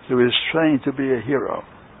 He was trained to be a hero,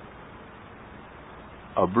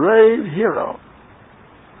 a brave hero.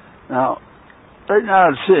 Now, right now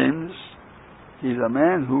it seems he's a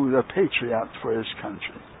man who's a patriot for his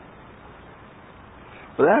country.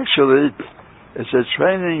 But actually, it's a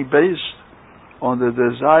training based on the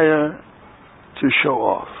desire to show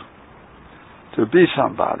off, to be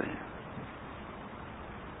somebody,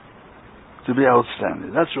 to be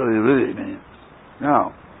outstanding. That's what it really means.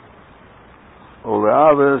 Now, he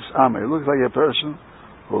looks like a person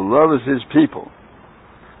who loves his people.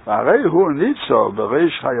 Now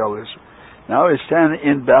he's standing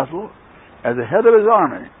in battle at the head of his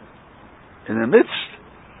army, in the midst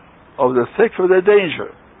of the thick of the danger.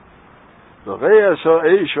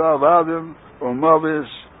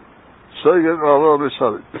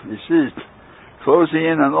 He sees closing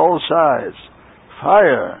in on all sides,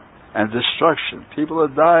 fire and destruction. People are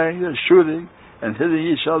dying, they're shooting and hitting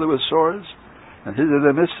each other with swords, and he's in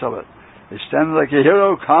the midst of it. He's standing like a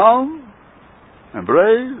hero, calm and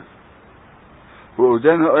brave.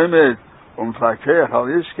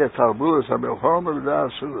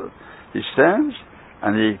 He stands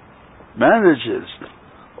and he manages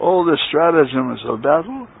all the stratagems of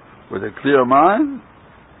battle with a clear mind.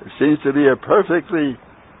 It seems to be a perfectly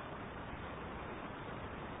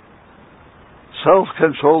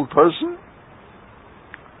self-controlled person.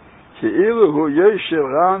 As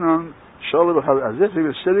if he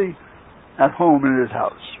was sitting at home in his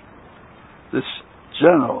house. This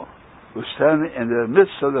general was standing in the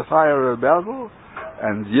midst of the fire of battle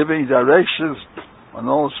and giving directions on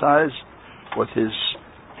all sides what his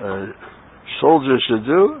soldiers should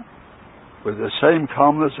do, with the same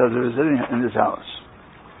calmness as he was sitting in his house.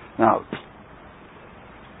 Now,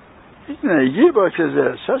 Yibak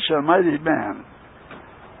is such a mighty man.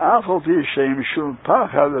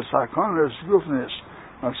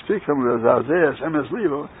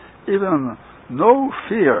 Even no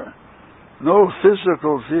fear, no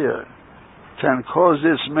physical fear, can cause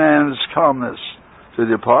this man's calmness to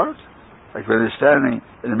depart. Like when he's standing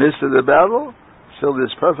in the midst of the battle, still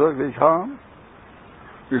is perfectly calm.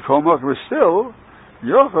 Still,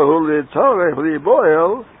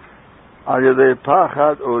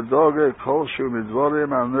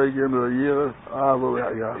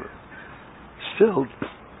 still,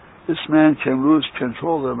 this man can lose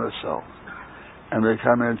control of himself and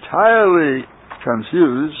become entirely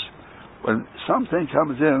confused when something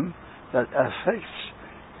comes in that affects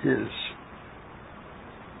his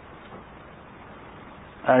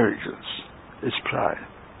arrogance, his pride.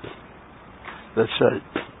 Let's say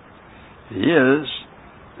he hears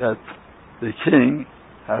that the king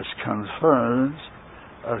has conferred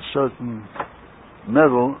a certain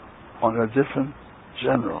medal on a different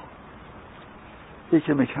general. He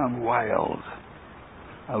can become wild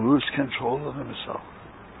and lose control of himself.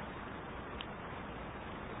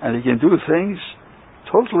 And he can do things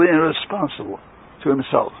totally irresponsible to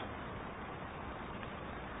himself.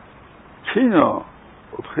 Kino,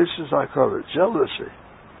 jealousy,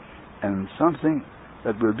 and something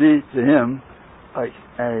that would be to him like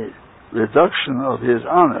a reduction of his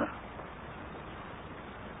honor.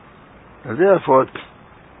 And therefore,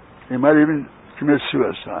 he might even commit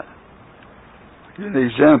suicide. To give an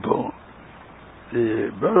example, the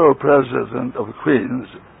borough president of Queens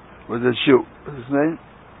was a Jew. What's his name?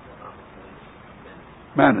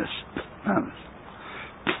 Manis.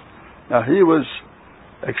 Now he was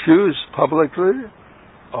accused publicly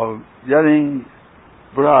of getting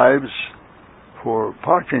bribes for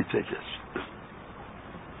parking tickets.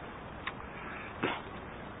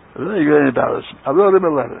 Really great embarrassment. I wrote him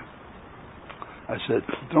a letter. I said,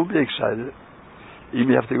 don't be excited. Even if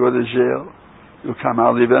you have to go to jail, you'll come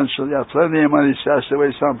out eventually. You have plenty of money stashed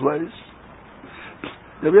away someplace.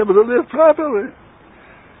 You'll be able to live properly.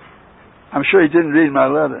 I'm sure he didn't read my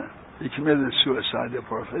letter. He committed suicide, the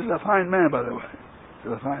poor fellow. He's a fine man, by the way.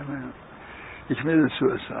 He's a fine man. He committed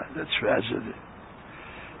suicide. That's tragedy.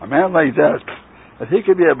 A man like that, if he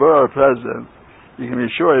could be a borough president, you can be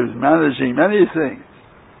sure he was managing many things.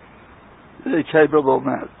 Very capable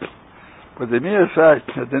man. But the mere fact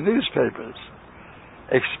that the newspapers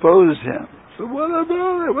exposed him, so what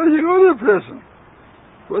about it? Why did you go to prison?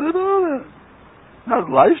 What about it? Not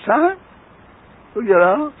lifetime? He'll get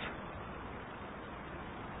out.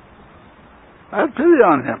 I had pity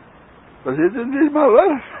on him, but he didn't read my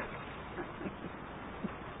letter.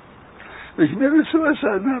 He committed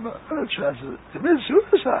suicide. Never. What a tragedy. Committed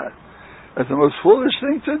suicide. That's the most foolish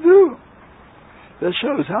thing to do. That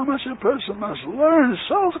shows how much a person must learn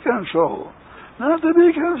self-control, not to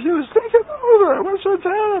be confused. Think it over. What's so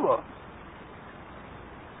terrible?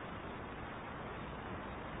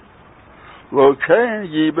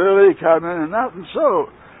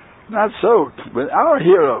 Not so with our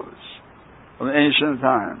heroes of ancient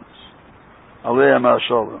times. Aleim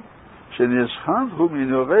HaSholem.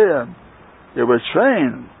 They were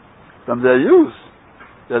trained from their youth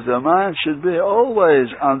that the mind should be always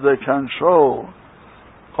under control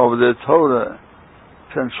of the Torah,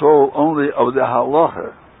 control only of the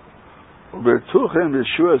halacha.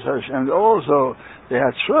 And also they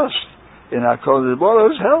had trust in HaKadosh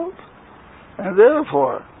Baruch Hu's help, and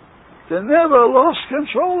therefore they never lost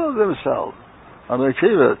control of themselves.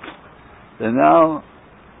 They're now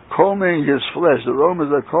combing his flesh. The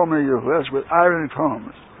Romans are combing his flesh with iron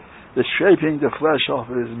combs. They're scraping the flesh off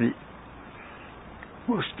of his meat.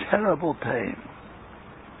 Most terrible pain.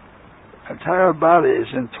 The entire body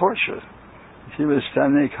is in torture. He was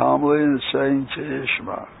standing calmly and saying,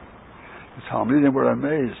 Cheshbon. The Talmidim were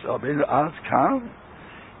amazed.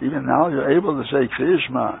 Even now you're able to say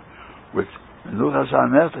Cheshbon with Cheshbon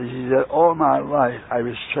HaNefesh. He said, all my life I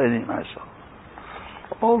was training myself.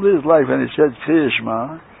 All his life when he said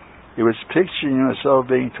Cheshbon, he was picturing himself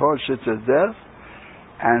being tortured to death,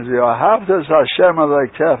 and the Ahavtas Hashem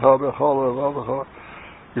Alekecha b'chol levavecha.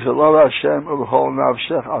 He said, love Hashem b'chol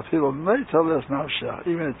nafshech, afilu meitales nafshech,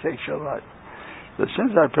 even it takes your life. But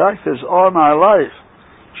since I practiced all my life,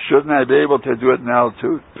 shouldn't I be able to do it now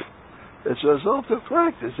too? It's a result of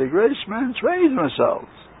practice. The great men train themselves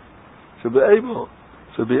to be able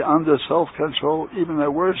to be under self-control even in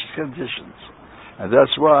the worst conditions. And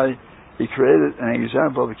that's why he created an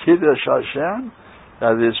example of Kiddush Hashem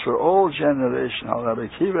that is for all generations. Rabbi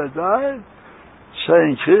Akiva died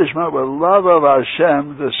saying Cheshbon with love of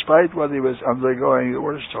Hashem despite what he was undergoing, the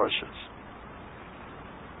worst tortures.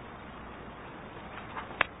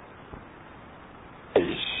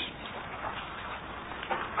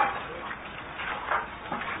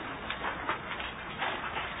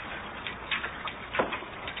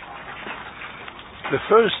 The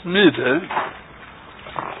first midah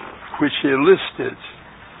which he listed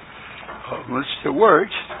to work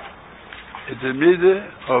is the midah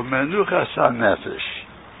of Menuchas HaNefesh,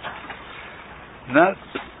 not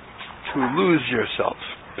to lose yourself.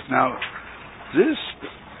 Now, this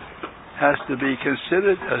has to be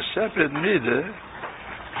considered a separate midah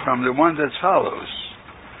from the one that follows.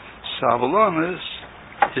 Savalonis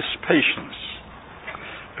is patience.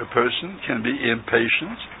 A person can be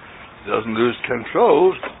impatient, doesn't lose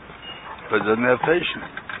control, but doesn't have patience.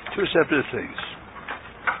 Two separate things.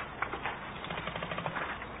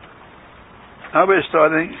 Now we're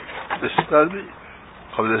starting the study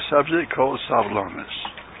of the subject called Savlonis.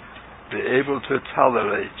 Be able to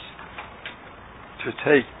tolerate, to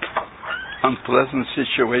take unpleasant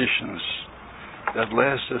situations that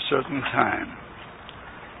last a certain time.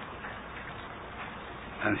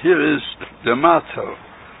 And here is the motto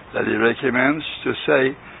that he recommends to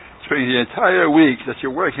say during the entire week that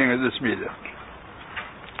you're working at this midah.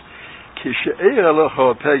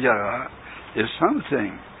 If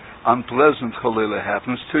something unpleasant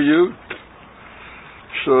happens to you,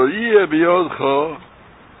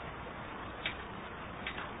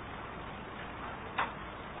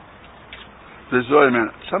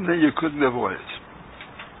 something you couldn't avoid.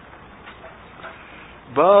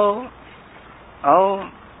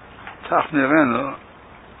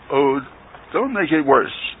 Don't make it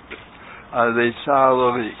worse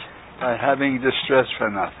by having distress for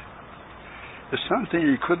nothing. It's something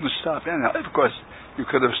you couldn't stop anyhow. Of course, you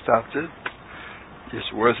could have stopped it.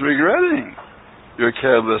 It's worth regretting your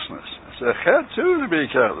carelessness. It's a chet too to be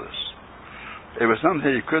careless. It was something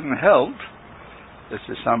you couldn't help. It's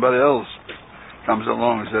if somebody else comes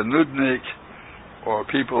along as a nudnik, or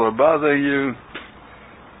people are bothering you,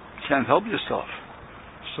 you can't help yourself.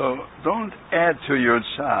 So don't add to your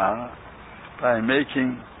tsar by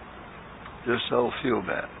making yourself feel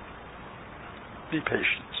bad. Be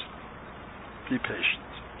patient. Be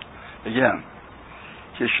patient. Again,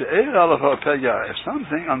 if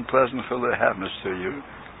something unpleasant happens to you,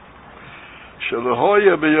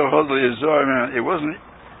 it wasn't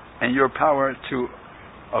in your power to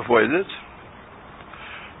avoid it.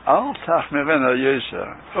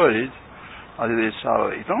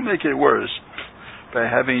 Don't make it worse by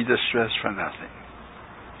having distress for nothing.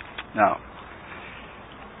 Now,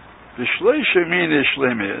 B'shleisha min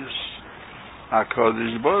ishlim is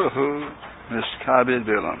HaKadosh Baruch Hu miskabed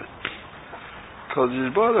v'elamed.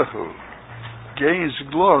 Kadosh Baruch Hu gains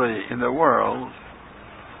glory in the world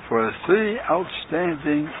for three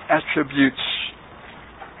outstanding attributes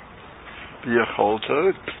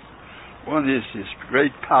b'yacholto. One is his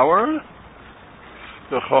great power,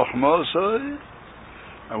 the chochmosoi,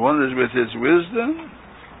 and one is with his wisdom,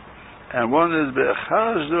 and one is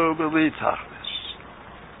b'chazo b'li tachlis,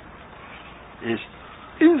 his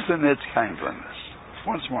infinite kindliness.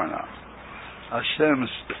 Once more now,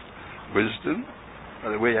 Hashem's wisdom. By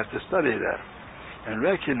the way, you have to study that and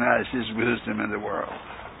recognize his wisdom in the world.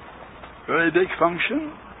 Very big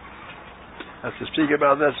function. I have to speak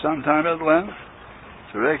about that sometime at length.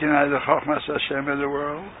 To recognize the Chochmas Hashem in the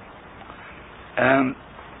world, and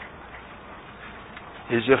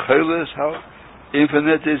his Yechilas, how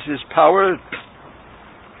infinite is his power,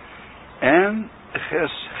 and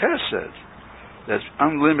Chesed, that's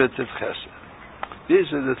unlimited Chesed.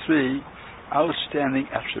 These are the three outstanding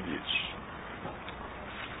attributes.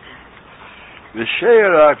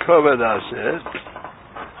 V'she'er ha'koved aseh.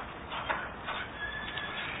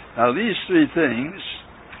 Now these three things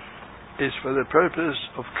is for the purpose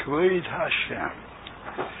of Kvod Hashem,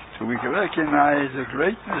 so we can recognize the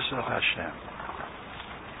greatness of Hashem.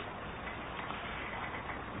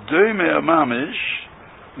 Doimei mamish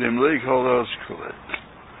limlei kol oz kulet.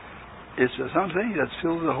 It's something that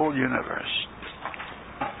fills the whole universe.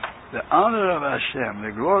 The honor of Hashem,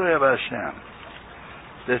 the glory of Hashem,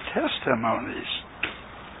 the testimonies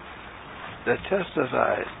that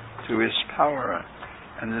testify to his power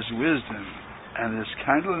and his wisdom and his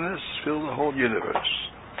kindliness fill the whole universe.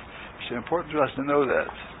 It's important to us to know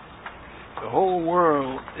that. The whole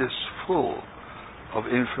world is full of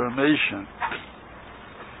information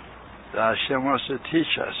that Hashem wants to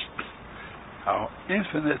teach us how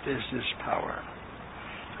infinite is his power,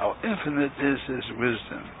 how infinite is his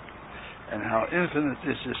wisdom, and how infinite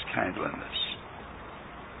is his kindliness.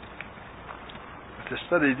 But to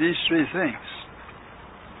study these three things,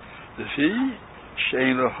 the fee,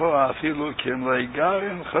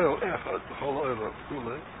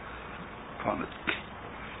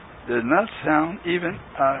 did not found even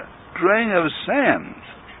a grain of sand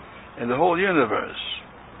in the whole universe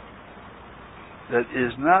that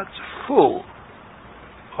is not full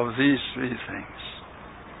of these three things.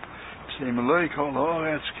 The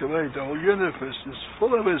whole universe is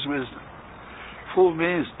full of his wisdom. Full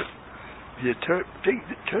means you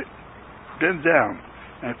bend down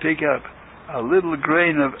and pick up a little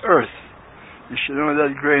grain of earth. You should know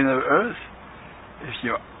that grain of earth. If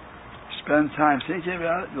you spend time thinking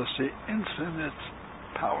about it, you'll see infinite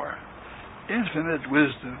power, infinite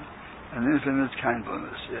wisdom, and infinite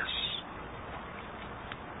kindliness. Yes.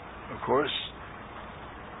 Of course,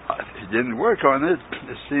 if you didn't work on it,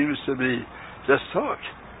 it seems to be just talk.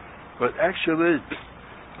 But actually,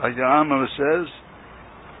 like the Rambam says,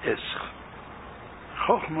 it's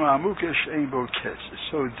chokhmah amukesh ein bo ketz. It's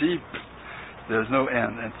so deep, there's no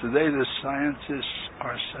end. And today the scientists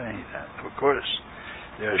are saying that. Of course,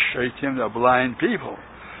 they're shaitim, they're blind people,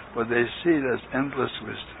 but they see it as endless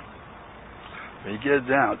wisdom. When you get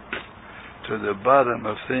down to the bottom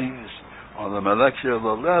of things on the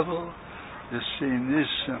molecular level, you see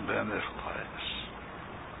nisim beneflayis.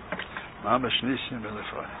 Mamash nisim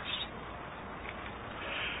beneflayis.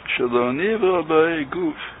 Shelo nivra b'ei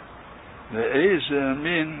guf le'eze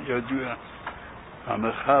min yodua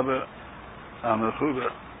amechaber amechuber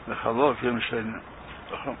mechalokim shein.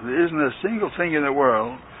 There isn't a single thing in the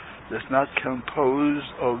world that's not composed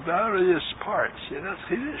of various parts. See, that's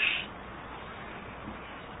Chiddush.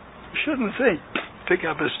 You shouldn't think, pick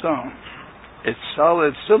up a stone, it's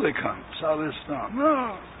solid silicon, solid stone.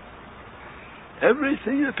 No.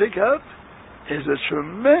 Everything you pick up is a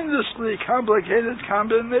tremendously complicated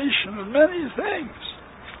combination of many things.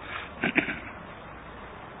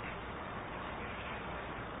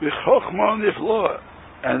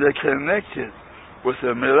 And they're connected with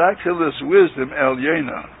a miraculous wisdom,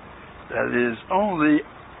 Elyona, that is only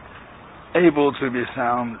able to be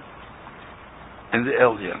found in the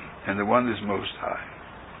Elyon, and the one is most high.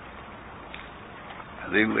 A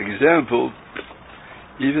little example,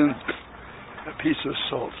 even a piece of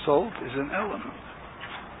salt. Salt is an element.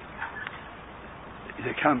 It's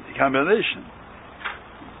a combination.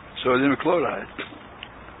 Sodium chloride.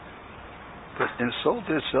 But in salt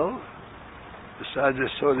itself, besides the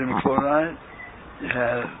sodium chloride, you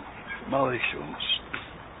have molecules.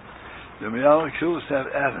 The molecules have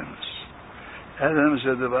atoms. Atoms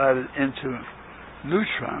are divided into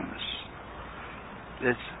neutrons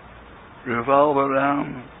that revolve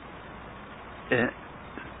around a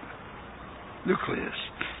nucleus.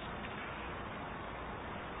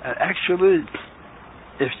 And actually,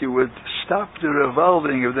 if you would stop the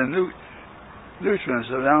revolving of the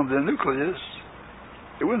neutrons around the nucleus,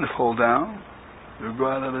 it wouldn't fall down. It would go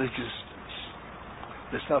out of existence.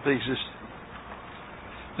 They stop existing.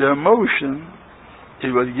 Their motion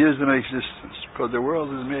is what gives them existence, because the world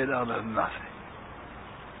is made out of nothing.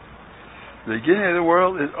 The beginning of the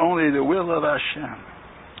world is only the will of Hashem.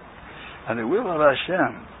 And the will of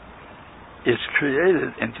Hashem is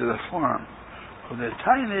created into the form of the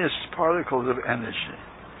tiniest particles of energy.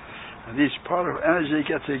 And these particles of energy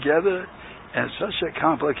get together in such a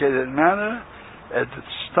complicated manner that it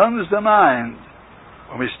stuns the mind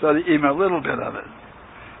when we study even a little bit of it.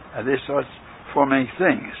 And they start forming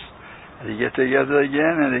things. And they get together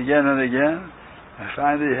again and again and again, and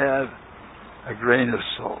finally have a grain of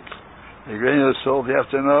salt. The grain of salt, you have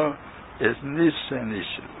to know, is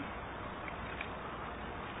Nisu.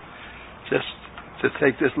 Just to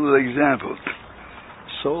take this little example,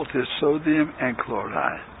 salt is sodium and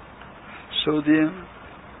chloride. Sodium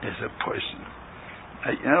is a poison.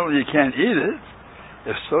 You can't eat it.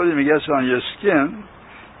 If sodium gets on your skin,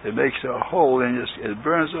 it makes a hole in your skin. It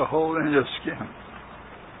burns a hole in your skin.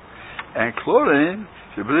 And chlorine,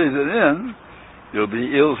 if you breathe it in, you'll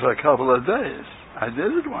be ill for a couple of days. I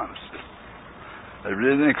did it once. I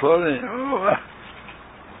breathed in chlorine,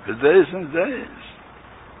 for days and days.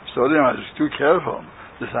 Sodium, I was too careful.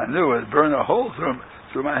 Because I knew it burned a hole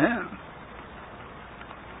through my hand.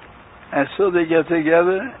 And so they get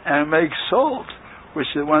together and make salt, which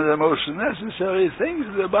is one of the most necessary things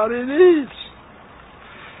the body needs.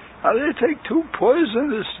 How do they take two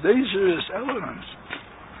poisonous, dangerous elements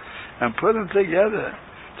and put them together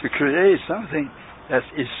to create something that's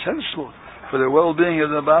essential for the well-being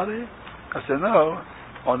of the body? Because they know,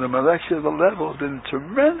 on the molecular level, there's been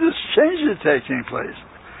tremendous changes taking place.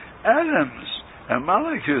 Atoms and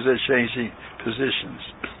molecules are changing positions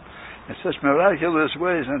in such miraculous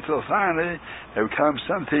ways until finally there becomes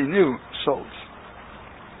something new, salt.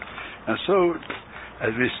 And so,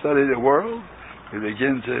 as we study the world, we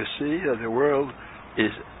begin to see that the world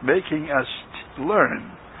is making us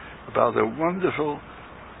learn about the wonderful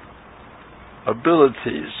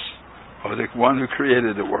abilities of the one who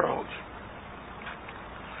created the world.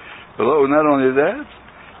 But not only that,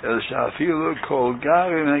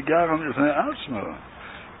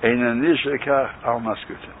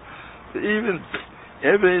 even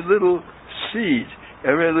every little seed,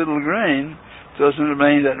 every little grain doesn't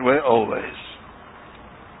remain that way always.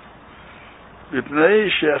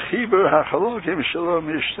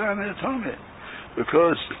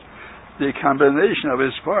 Because the combination of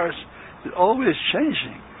its parts is always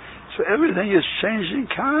changing. So everything is changing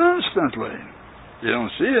constantly. You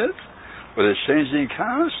don't see it, but it's changing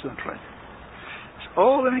constantly. It's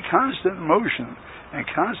all in constant motion and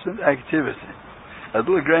constant activity. A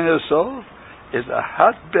little grain of salt is a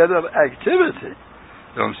hotbed of activity.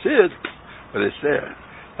 You don't see it, but it's there.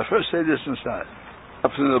 Now first say this inside.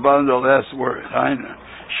 Up to the bottom of the last word.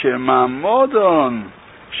 Shemamodon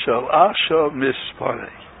shel achshav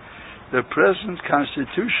misparek. The present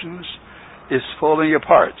constitutions is falling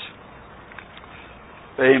apart.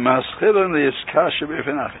 And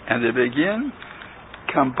they begin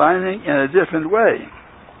combining in a different way.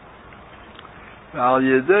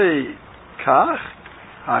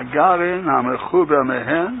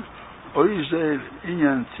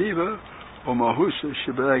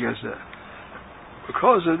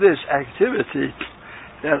 Because of this activity,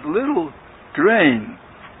 that little grain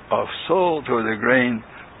of salt or the grain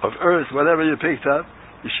of earth, whatever you picked up,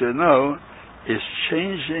 you should know, is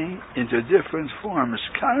changing into different forms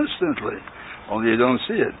constantly, only you don't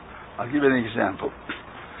see it. I'll give you an example.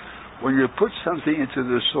 When you put something into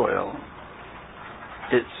the soil,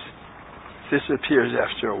 it disappears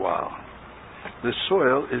after a while. The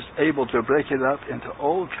soil is able to break it up into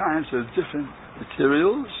all kinds of different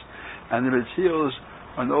materials, and the materials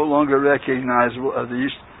are no longer recognizable as they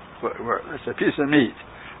used to. It's a piece of meat.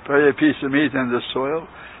 Put a piece of meat in the soil,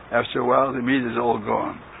 after a while the meat is all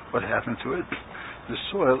gone. What happened to it? The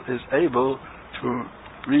soil is able to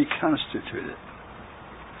reconstitute it.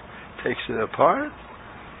 Takes it apart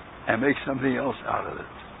and makes something else out of it.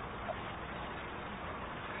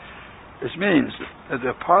 This means that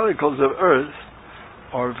the particles of earth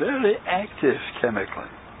are very active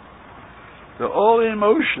chemically. They're all in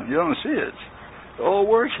motion. You don't see it. They're all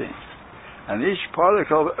working. And each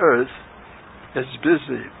particle of earth is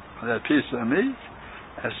busy with that piece of meat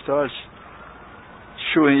and starts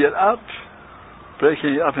chewing it up,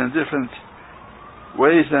 breaking it up in different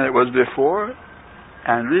ways than it was before,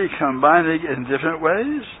 and recombining it in different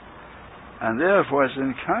ways, and therefore it's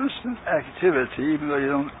in constant activity, even though you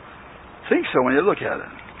don't think so when you look at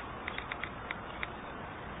it.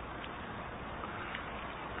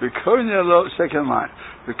 Second line,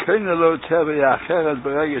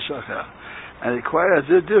 and it acquires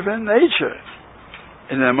a different nature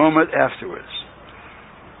in a moment afterwards.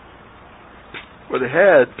 what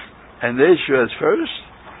had a nature at first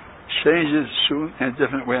changes soon in a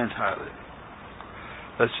different way entirely.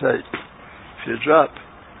 Let's say, if you drop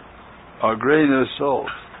a grain of salt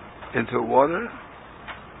into water,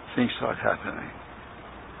 things start happening.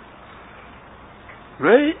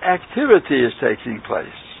 Great activity is taking place.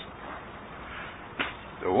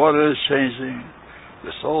 The water is changing,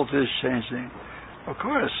 the salt is changing. Of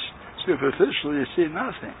course, superficially you see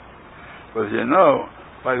nothing. But you know,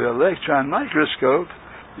 by the electron microscope,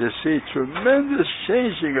 you see tremendous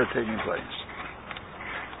changing are taking place.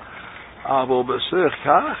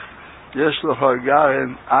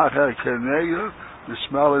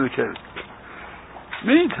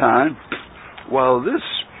 Meantime, while this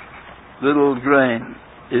little grain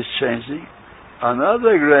is changing,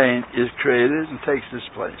 another grain is created and takes its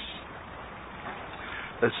place.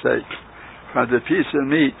 Let's say, from the piece of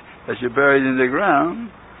meat that you buried in the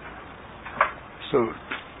ground, so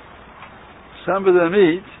some of the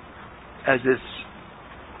meat, as it's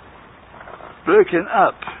broken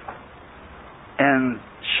up and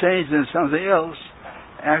changed into something else,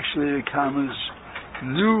 actually becomes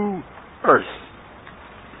new earth.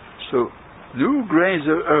 So new grains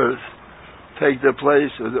of earth take the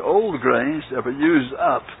place of the old grains that were used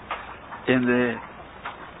up in the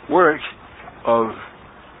work of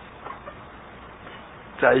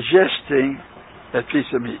digesting that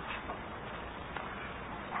piece of meat.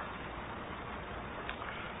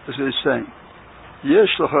 That's what he's saying. There's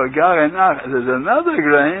another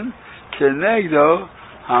grain, kenegdo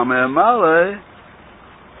hamemale,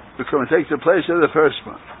 because it takes the place of the first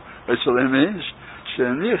one. Which really means,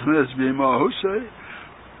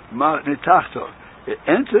 it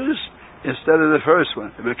enters instead of the first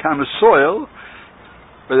one. It becomes soil,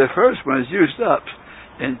 but the first one is used up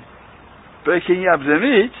in breaking up the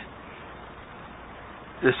meat.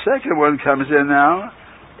 The second one comes in now,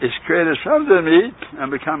 is created from the meat and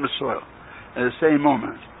becomes soil at the same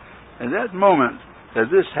moment. In that moment that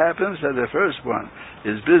this happens, that the first one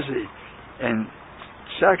is busy and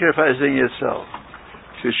sacrificing itself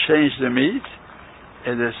to change the meat,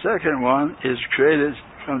 and the second one is created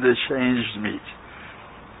from the changed meat.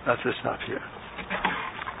 Not to stop here.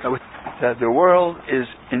 That the world is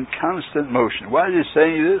in constant motion. Why is he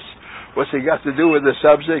saying this? What's it got to do with the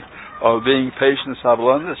subject of being patient,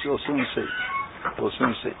 sablonis? You'll soon see. We'll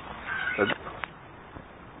soon see.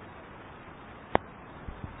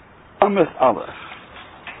 Ameth Aleph.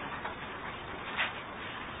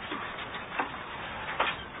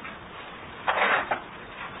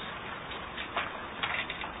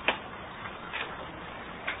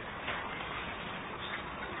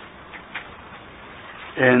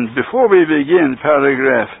 And before we begin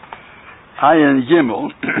paragraph Ayin Gimel,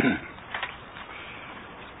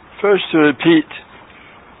 first to repeat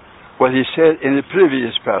what he said in the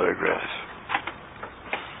previous paragraph,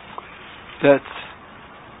 that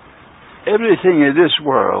everything in this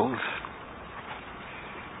world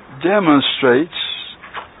demonstrates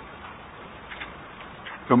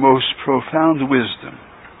the most profound wisdom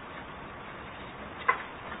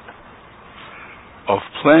of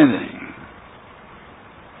planning,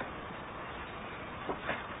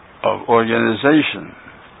 of organization,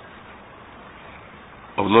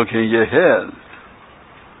 of looking ahead,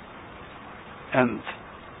 and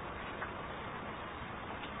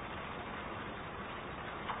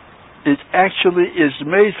it actually is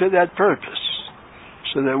made for that purpose,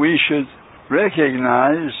 so that we should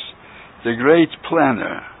recognize the great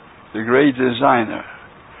planner, the great designer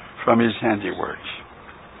from his handiwork.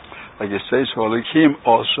 Like it says, Elohim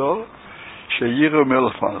also, Sheyiru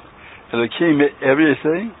Melefanav. Elohim made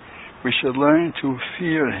everything. We should learn to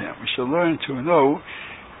fear him. We should learn to know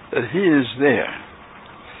that he is there.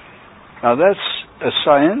 Now that's a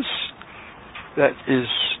science that is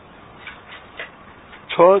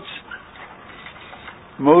taught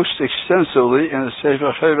most extensively in the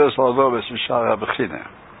Sefer Chovos HaLevavos Mishar HaBechina.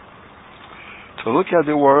 To look at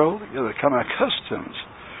the world, you become accustomed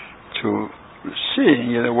to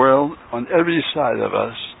seeing in the world on every side of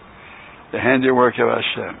us the handiwork of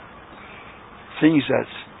Hashem. Things that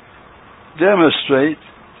demonstrate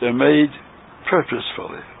they're made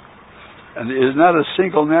purposefully. And there is not a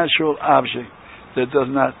single natural object that does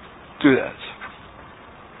not do that.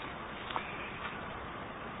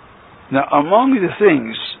 Now, among the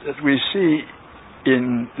things that we see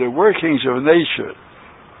in the workings of nature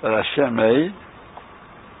that Hashem made,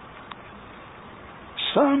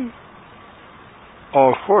 some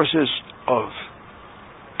are forces of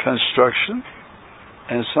construction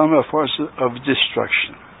and some are forces of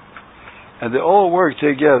destruction. And they all work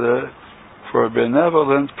together for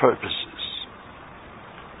benevolent purposes.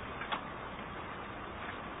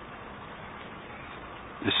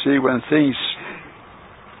 see when things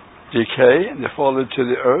decay and they fall into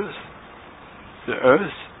the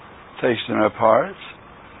earth takes them apart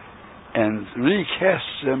and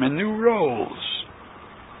recasts them in new roles.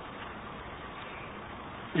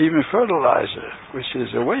 Even fertilizer, which is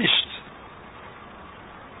a waste,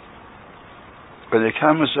 when it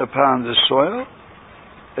comes upon the soil,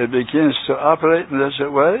 it begins to operate in such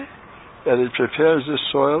a way that it prepares the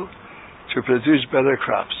soil to produce better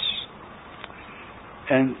crops.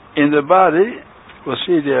 And in the body, we'll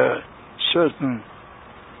see there are certain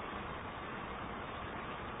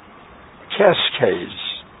cascades.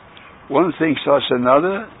 One thing starts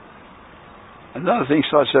another thing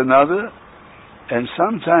starts another, and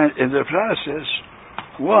sometimes in the process,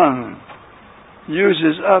 one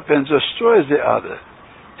uses up and destroys the other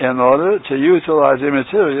in order to utilize the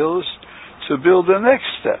materials to build the next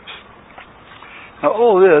step. Now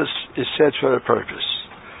all this is set for a purpose.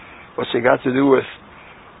 What's it got to do with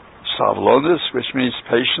savlonis, which means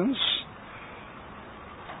patience?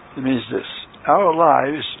 It means this: our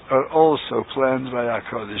lives are also planned by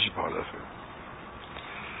HaKadosh Baruch Hu.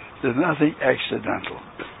 There's nothing accidental.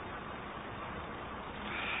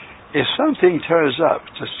 If something turns up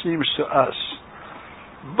that seems to us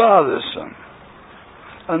bothersome,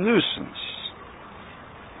 a nuisance,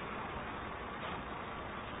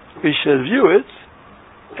 we should view it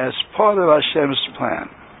as part of Hashem's plan.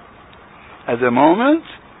 At the moment,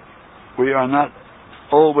 we are not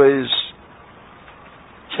always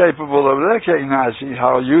capable of recognizing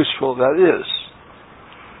how useful that is.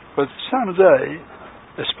 But someday,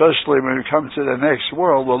 especially when we come to the next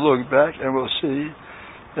world, we'll look back and we'll see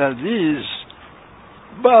that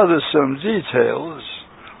these bothersome details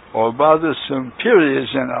or bothersome periods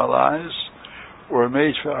in our lives were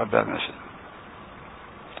made for our benefit.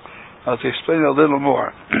 Now, to explain a little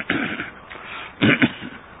more.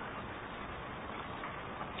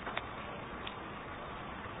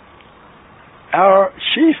 Our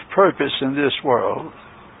chief purpose in this world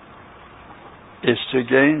is to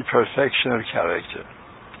gain perfection of character.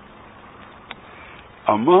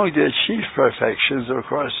 Among the chief perfections, of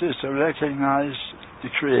course, is to recognize the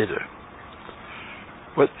Creator.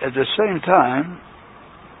 But at the same time,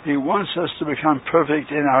 He wants us to become perfect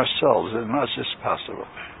in ourselves as much as possible.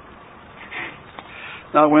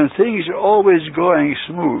 Now, when things are always going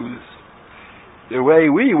smooth, the way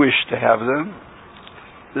we wish to have them,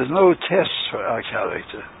 there's no test for our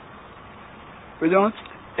character. We don't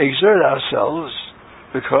exert ourselves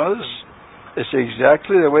because it's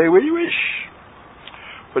exactly the way we wish.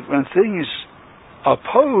 But when things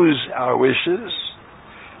oppose our wishes,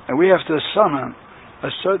 and we have to summon a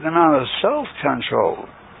certain amount of self-control,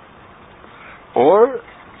 or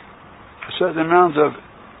a certain amount of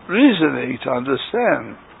reasoning to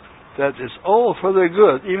understand that it's all for the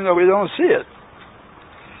good, even though we don't see it,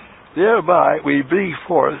 thereby we bring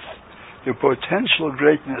forth the potential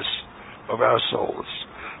greatness of our souls.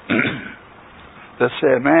 Let's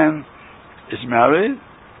say a man is married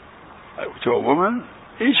to a woman.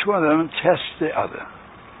 Each one of them tests the other.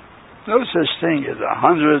 No such thing as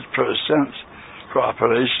 100%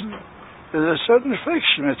 cooperation. There's a certain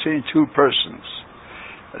friction between two persons.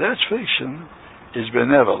 That friction is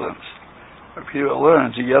benevolent. People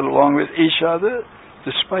learn to get along with each other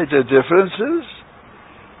despite the differences.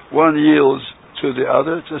 One yields to the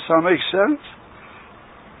other to some extent,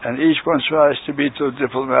 and each one tries to be too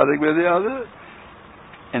diplomatic with the other.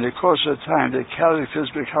 In the course of time, the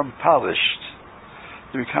characters become polished.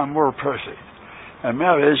 They become more perfect. And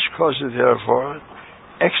marriage causes, therefore,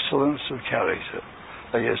 excellence of character.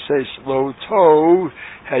 Like it says, Lo tov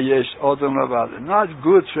hayesh odom levad. Not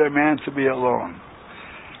good for a man to be alone.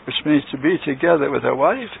 Which means to be together with a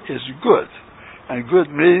wife is good. And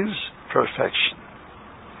good means perfection.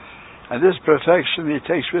 And this perfection he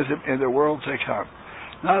takes with him in the world to come.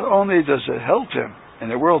 Not only does it help him in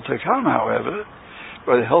the world to come, however,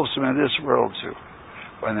 but it helps him in this world too.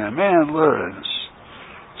 When a man learns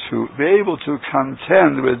to be able to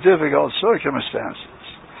contend with difficult circumstances,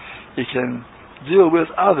 he can deal with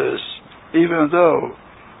others even though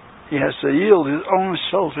he has to yield his own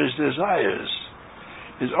selfish desires,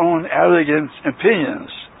 his own arrogant opinions,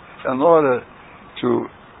 in order to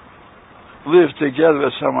live together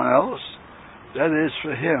with someone else. That is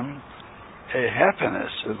for him a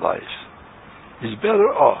happiness in life. He's better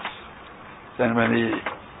off than when he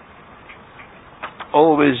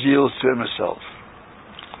always yields to himself.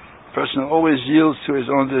 A person who always yields to his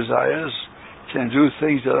own desires can do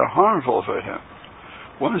things that are harmful for him.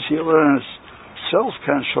 Once he learns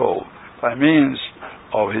self-control by means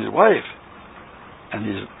of his wife, and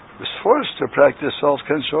he was forced to practice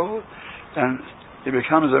self-control, and he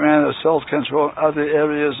becomes a man of self-control in other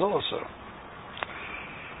areas also.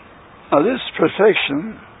 Now this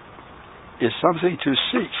perfection is something to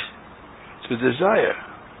seek, to desire.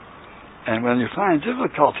 And when you find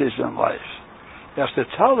difficulties in life, you have to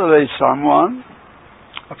tolerate someone,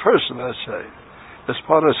 a person, let's say. This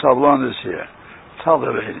part of Savlon is here,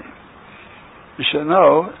 tolerating. You should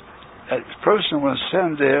know that a person was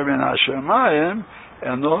sent there in Hashemayim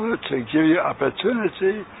in order to give you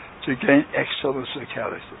opportunity to gain excellence of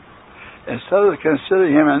character. Instead of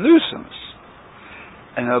considering him a nuisance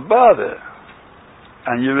and a bother,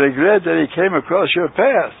 and you regret that he came across your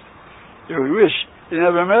path, you wish you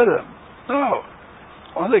never met him. No.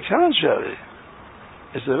 On the contrary,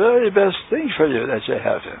 it's the very best thing for you that you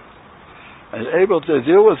have him. And you're able to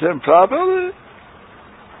deal with him properly.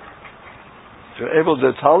 You're able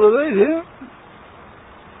to tolerate him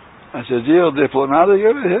and to deal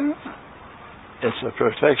diplomatically with him. It's a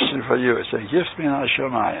perfection for you. It's a gift min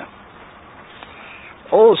Hashemayim.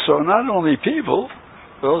 Also, not only people,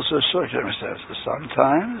 but also circumstances.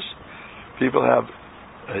 Sometimes people have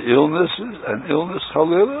illnesses, an illness,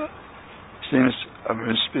 chalila,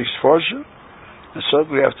 speaks fortune, and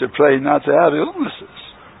certainly we have to pray not to have illnesses.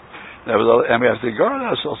 And we have to guard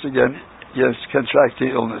ourselves against contracting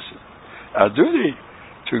illnesses. Our duty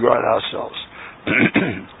to guard ourselves.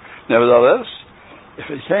 Nevertheless, if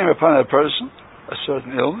it came upon a person, a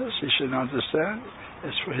certain illness, he should understand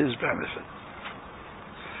it's for his benefit.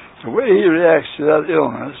 The way he reacts to that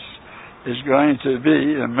illness is going to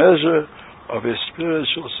be a measure of his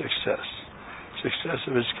spiritual success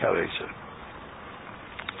of his character.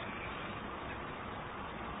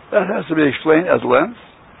 That has to be explained at length,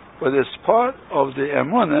 but it's part of the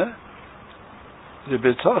emunah, the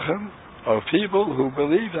bitachon of people who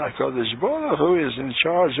believe that HaKadosh Baruch Hu is in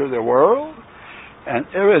charge of the world, and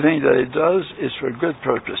everything that he does is for good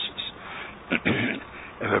purposes.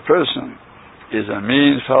 If a person is a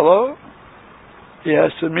mean fellow, he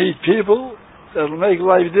has to meet people that will make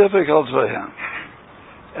life difficult for him.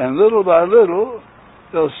 And little by little,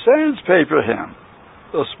 they'll sandpaper him.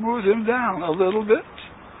 They'll smooth him down a little bit.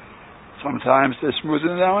 Sometimes they smooth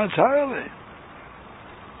him down entirely.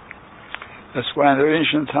 That's why in the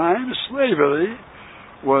ancient times, slavery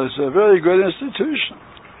was a very good institution.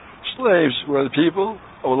 Slaves were the people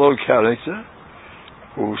of low character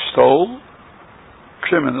who stole,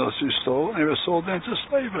 criminals who stole, and they were sold into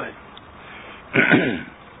slavery.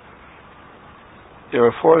 They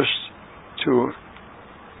were forced to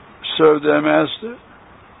serve their master.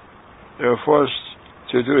 They were forced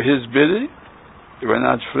to do his bidding. They were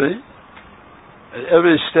not free. At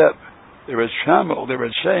every step, they were trammeled, they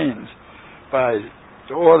were chained by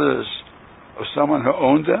the orders of someone who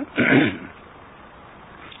owned them.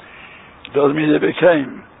 Doesn't mean they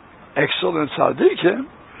became excellent tzaddikim,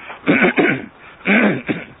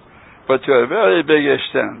 but to a very big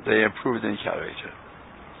extent, they improved in character.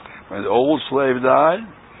 When the old slave died,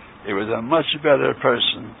 he was a much better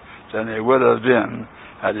person than he would have been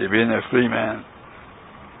had he been a free man.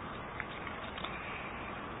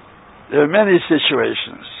 There are many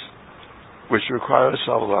situations which require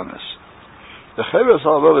savlanis. The Chevra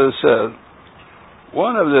Salvador said,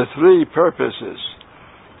 one of the three purposes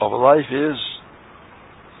of life is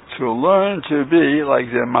to learn to be like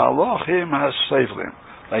the Malachim HaSeiflim,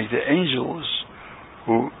 like the angels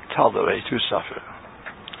who tolerate, who suffer.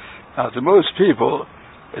 Now, to most people,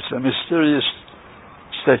 it's a mysterious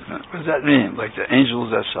statement. What does that mean, like the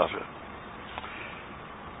angels that suffer?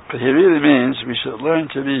 But he really means we should learn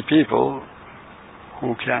to be people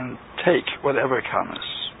who can take whatever comes,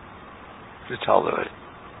 to tolerate.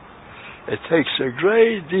 It takes a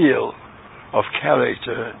great deal of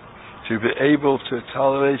character to be able to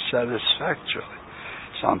tolerate satisfactorily.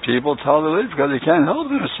 Some people tolerate because they can't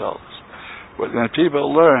help themselves. But when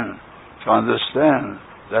people learn to understand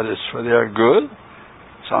that it's for their good,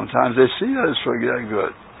 sometimes they see that it's for their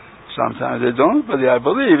good. Sometimes they don't, but I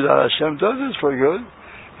believe that Hashem does it for good.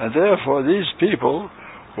 And therefore, these people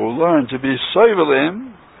who learn to be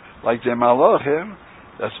sovelim, like the Malachim,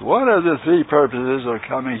 that's one of the three purposes of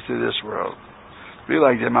coming to this world. Be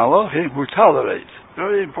like the Malachim who tolerate.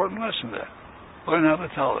 Very important lesson there. Learn how to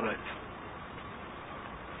tolerate.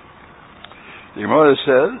 The Gemara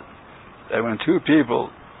said that when two people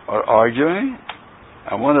are arguing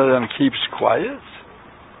and one of them keeps quiet,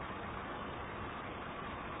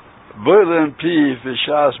 Boilen Pi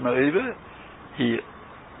Vishas Mariva, he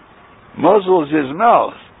muzzles his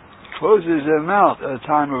mouth, closes his mouth at a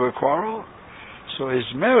time of a quarrel, so his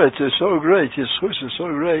merit is so great, his chus is so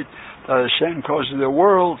great, that Hashem causes the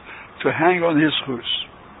world to hang on his chus.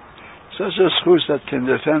 Such a chus that can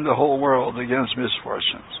defend the whole world against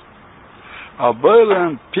misfortunes.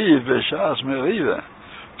 Aboilem piv b'shas meriva.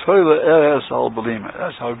 Toile eres al belima.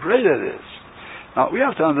 That's how great it is. Now, we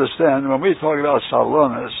have to understand, when we talk about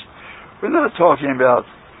sablonis, we're not talking about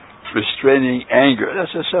restraining anger.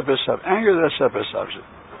 That's a separate subject. Anger, that's a separate subject.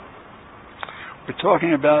 We're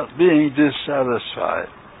talking about being dissatisfied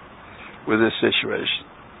with this situation.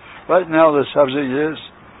 Right now, the subject is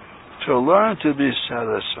to learn to be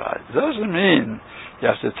satisfied. It doesn't mean you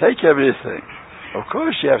have to take everything. Of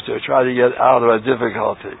course, you have to try to get out of a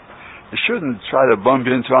difficulty. You shouldn't try to bump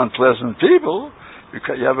into unpleasant people. You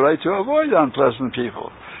have a right to avoid unpleasant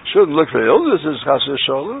people. You shouldn't look for illnesses, chas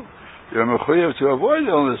v'sholem. You're mechuyev to avoid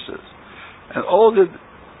illnesses. And all this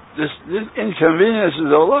inconveniences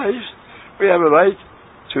of life, we have a right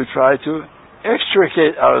to try to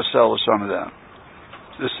extricate ourselves from them,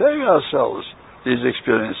 to save ourselves these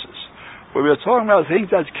experiences. But we're talking about things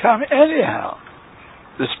that come anyhow,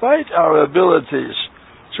 despite our abilities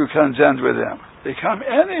to contend with them. They come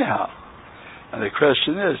anyhow. And the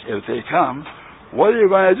question is, if they come, what are you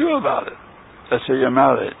going to do about it? Let's say you're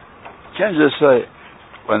married. You can't just say,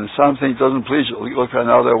 when something doesn't please you, look for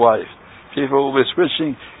another wife. People will be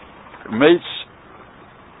switching mates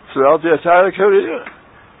throughout their entire career.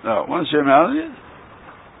 No, once you're married,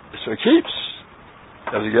 it's for keeps.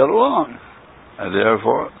 You have to get along. And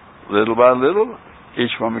therefore, little by little,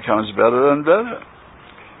 each one becomes better and better.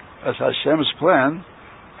 That's Hashem's plan.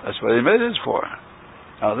 That's what He made it for.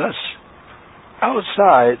 Now that's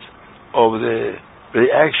outside of the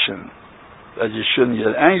reaction that you shouldn't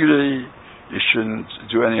get angry, you shouldn't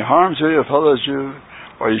do any harm to your fellow Jew,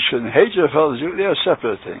 or you shouldn't hate your fellow Jew. They are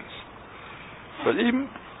separate things. But even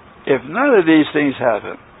if none of these things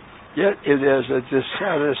happen, yet if there's a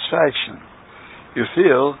dissatisfaction, you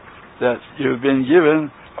feel that you've been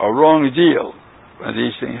given a wrong deal when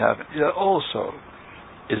these things happen. There also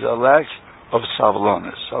is a lack of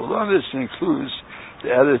savlonis. Savlonis includes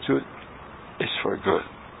the attitude, it's for good.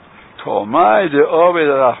 Hashem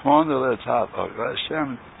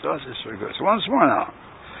does this for good. So once more now,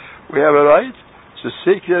 we have a right to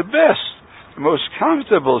seek the best, the most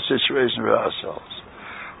comfortable situation for ourselves.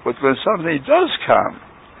 But when something does come,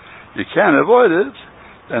 you can't avoid it,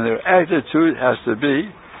 then the attitude has to be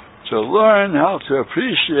to learn how to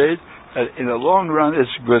appreciate that in the long run it's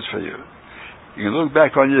good for you. You can look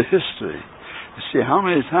back on your history and see how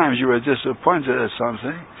many times you were disappointed at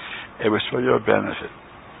something. It was for your benefit.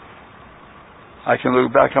 I can look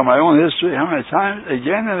back on my own history, how many times,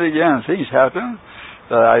 again and again, things happened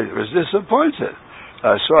that I was disappointed.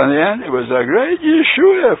 I saw in the end, it was a great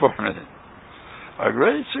yeshua for me, a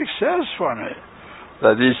great success for me,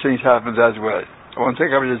 that these things happened that way. I won't take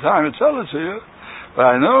up your time to tell it to you, but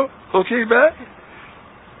I know, looking back,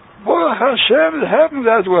 Baruch Hashem, it happened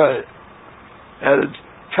that way. Had it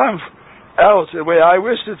come out the way I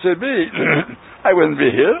wished it to be, I wouldn't be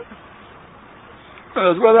here.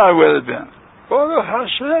 That's what I would have been. Baruch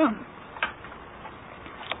Hashem.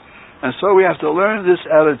 And so we have to learn this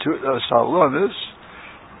attitude of savlonis,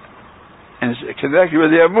 and it's connected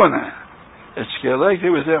with the emunah. It's connected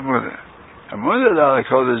with the emunah. Emunah that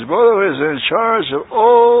HaKadosh Baruch Hu is in charge of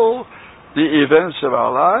all the events of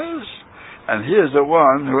our lives, and He is the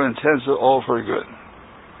one who intends it all for good.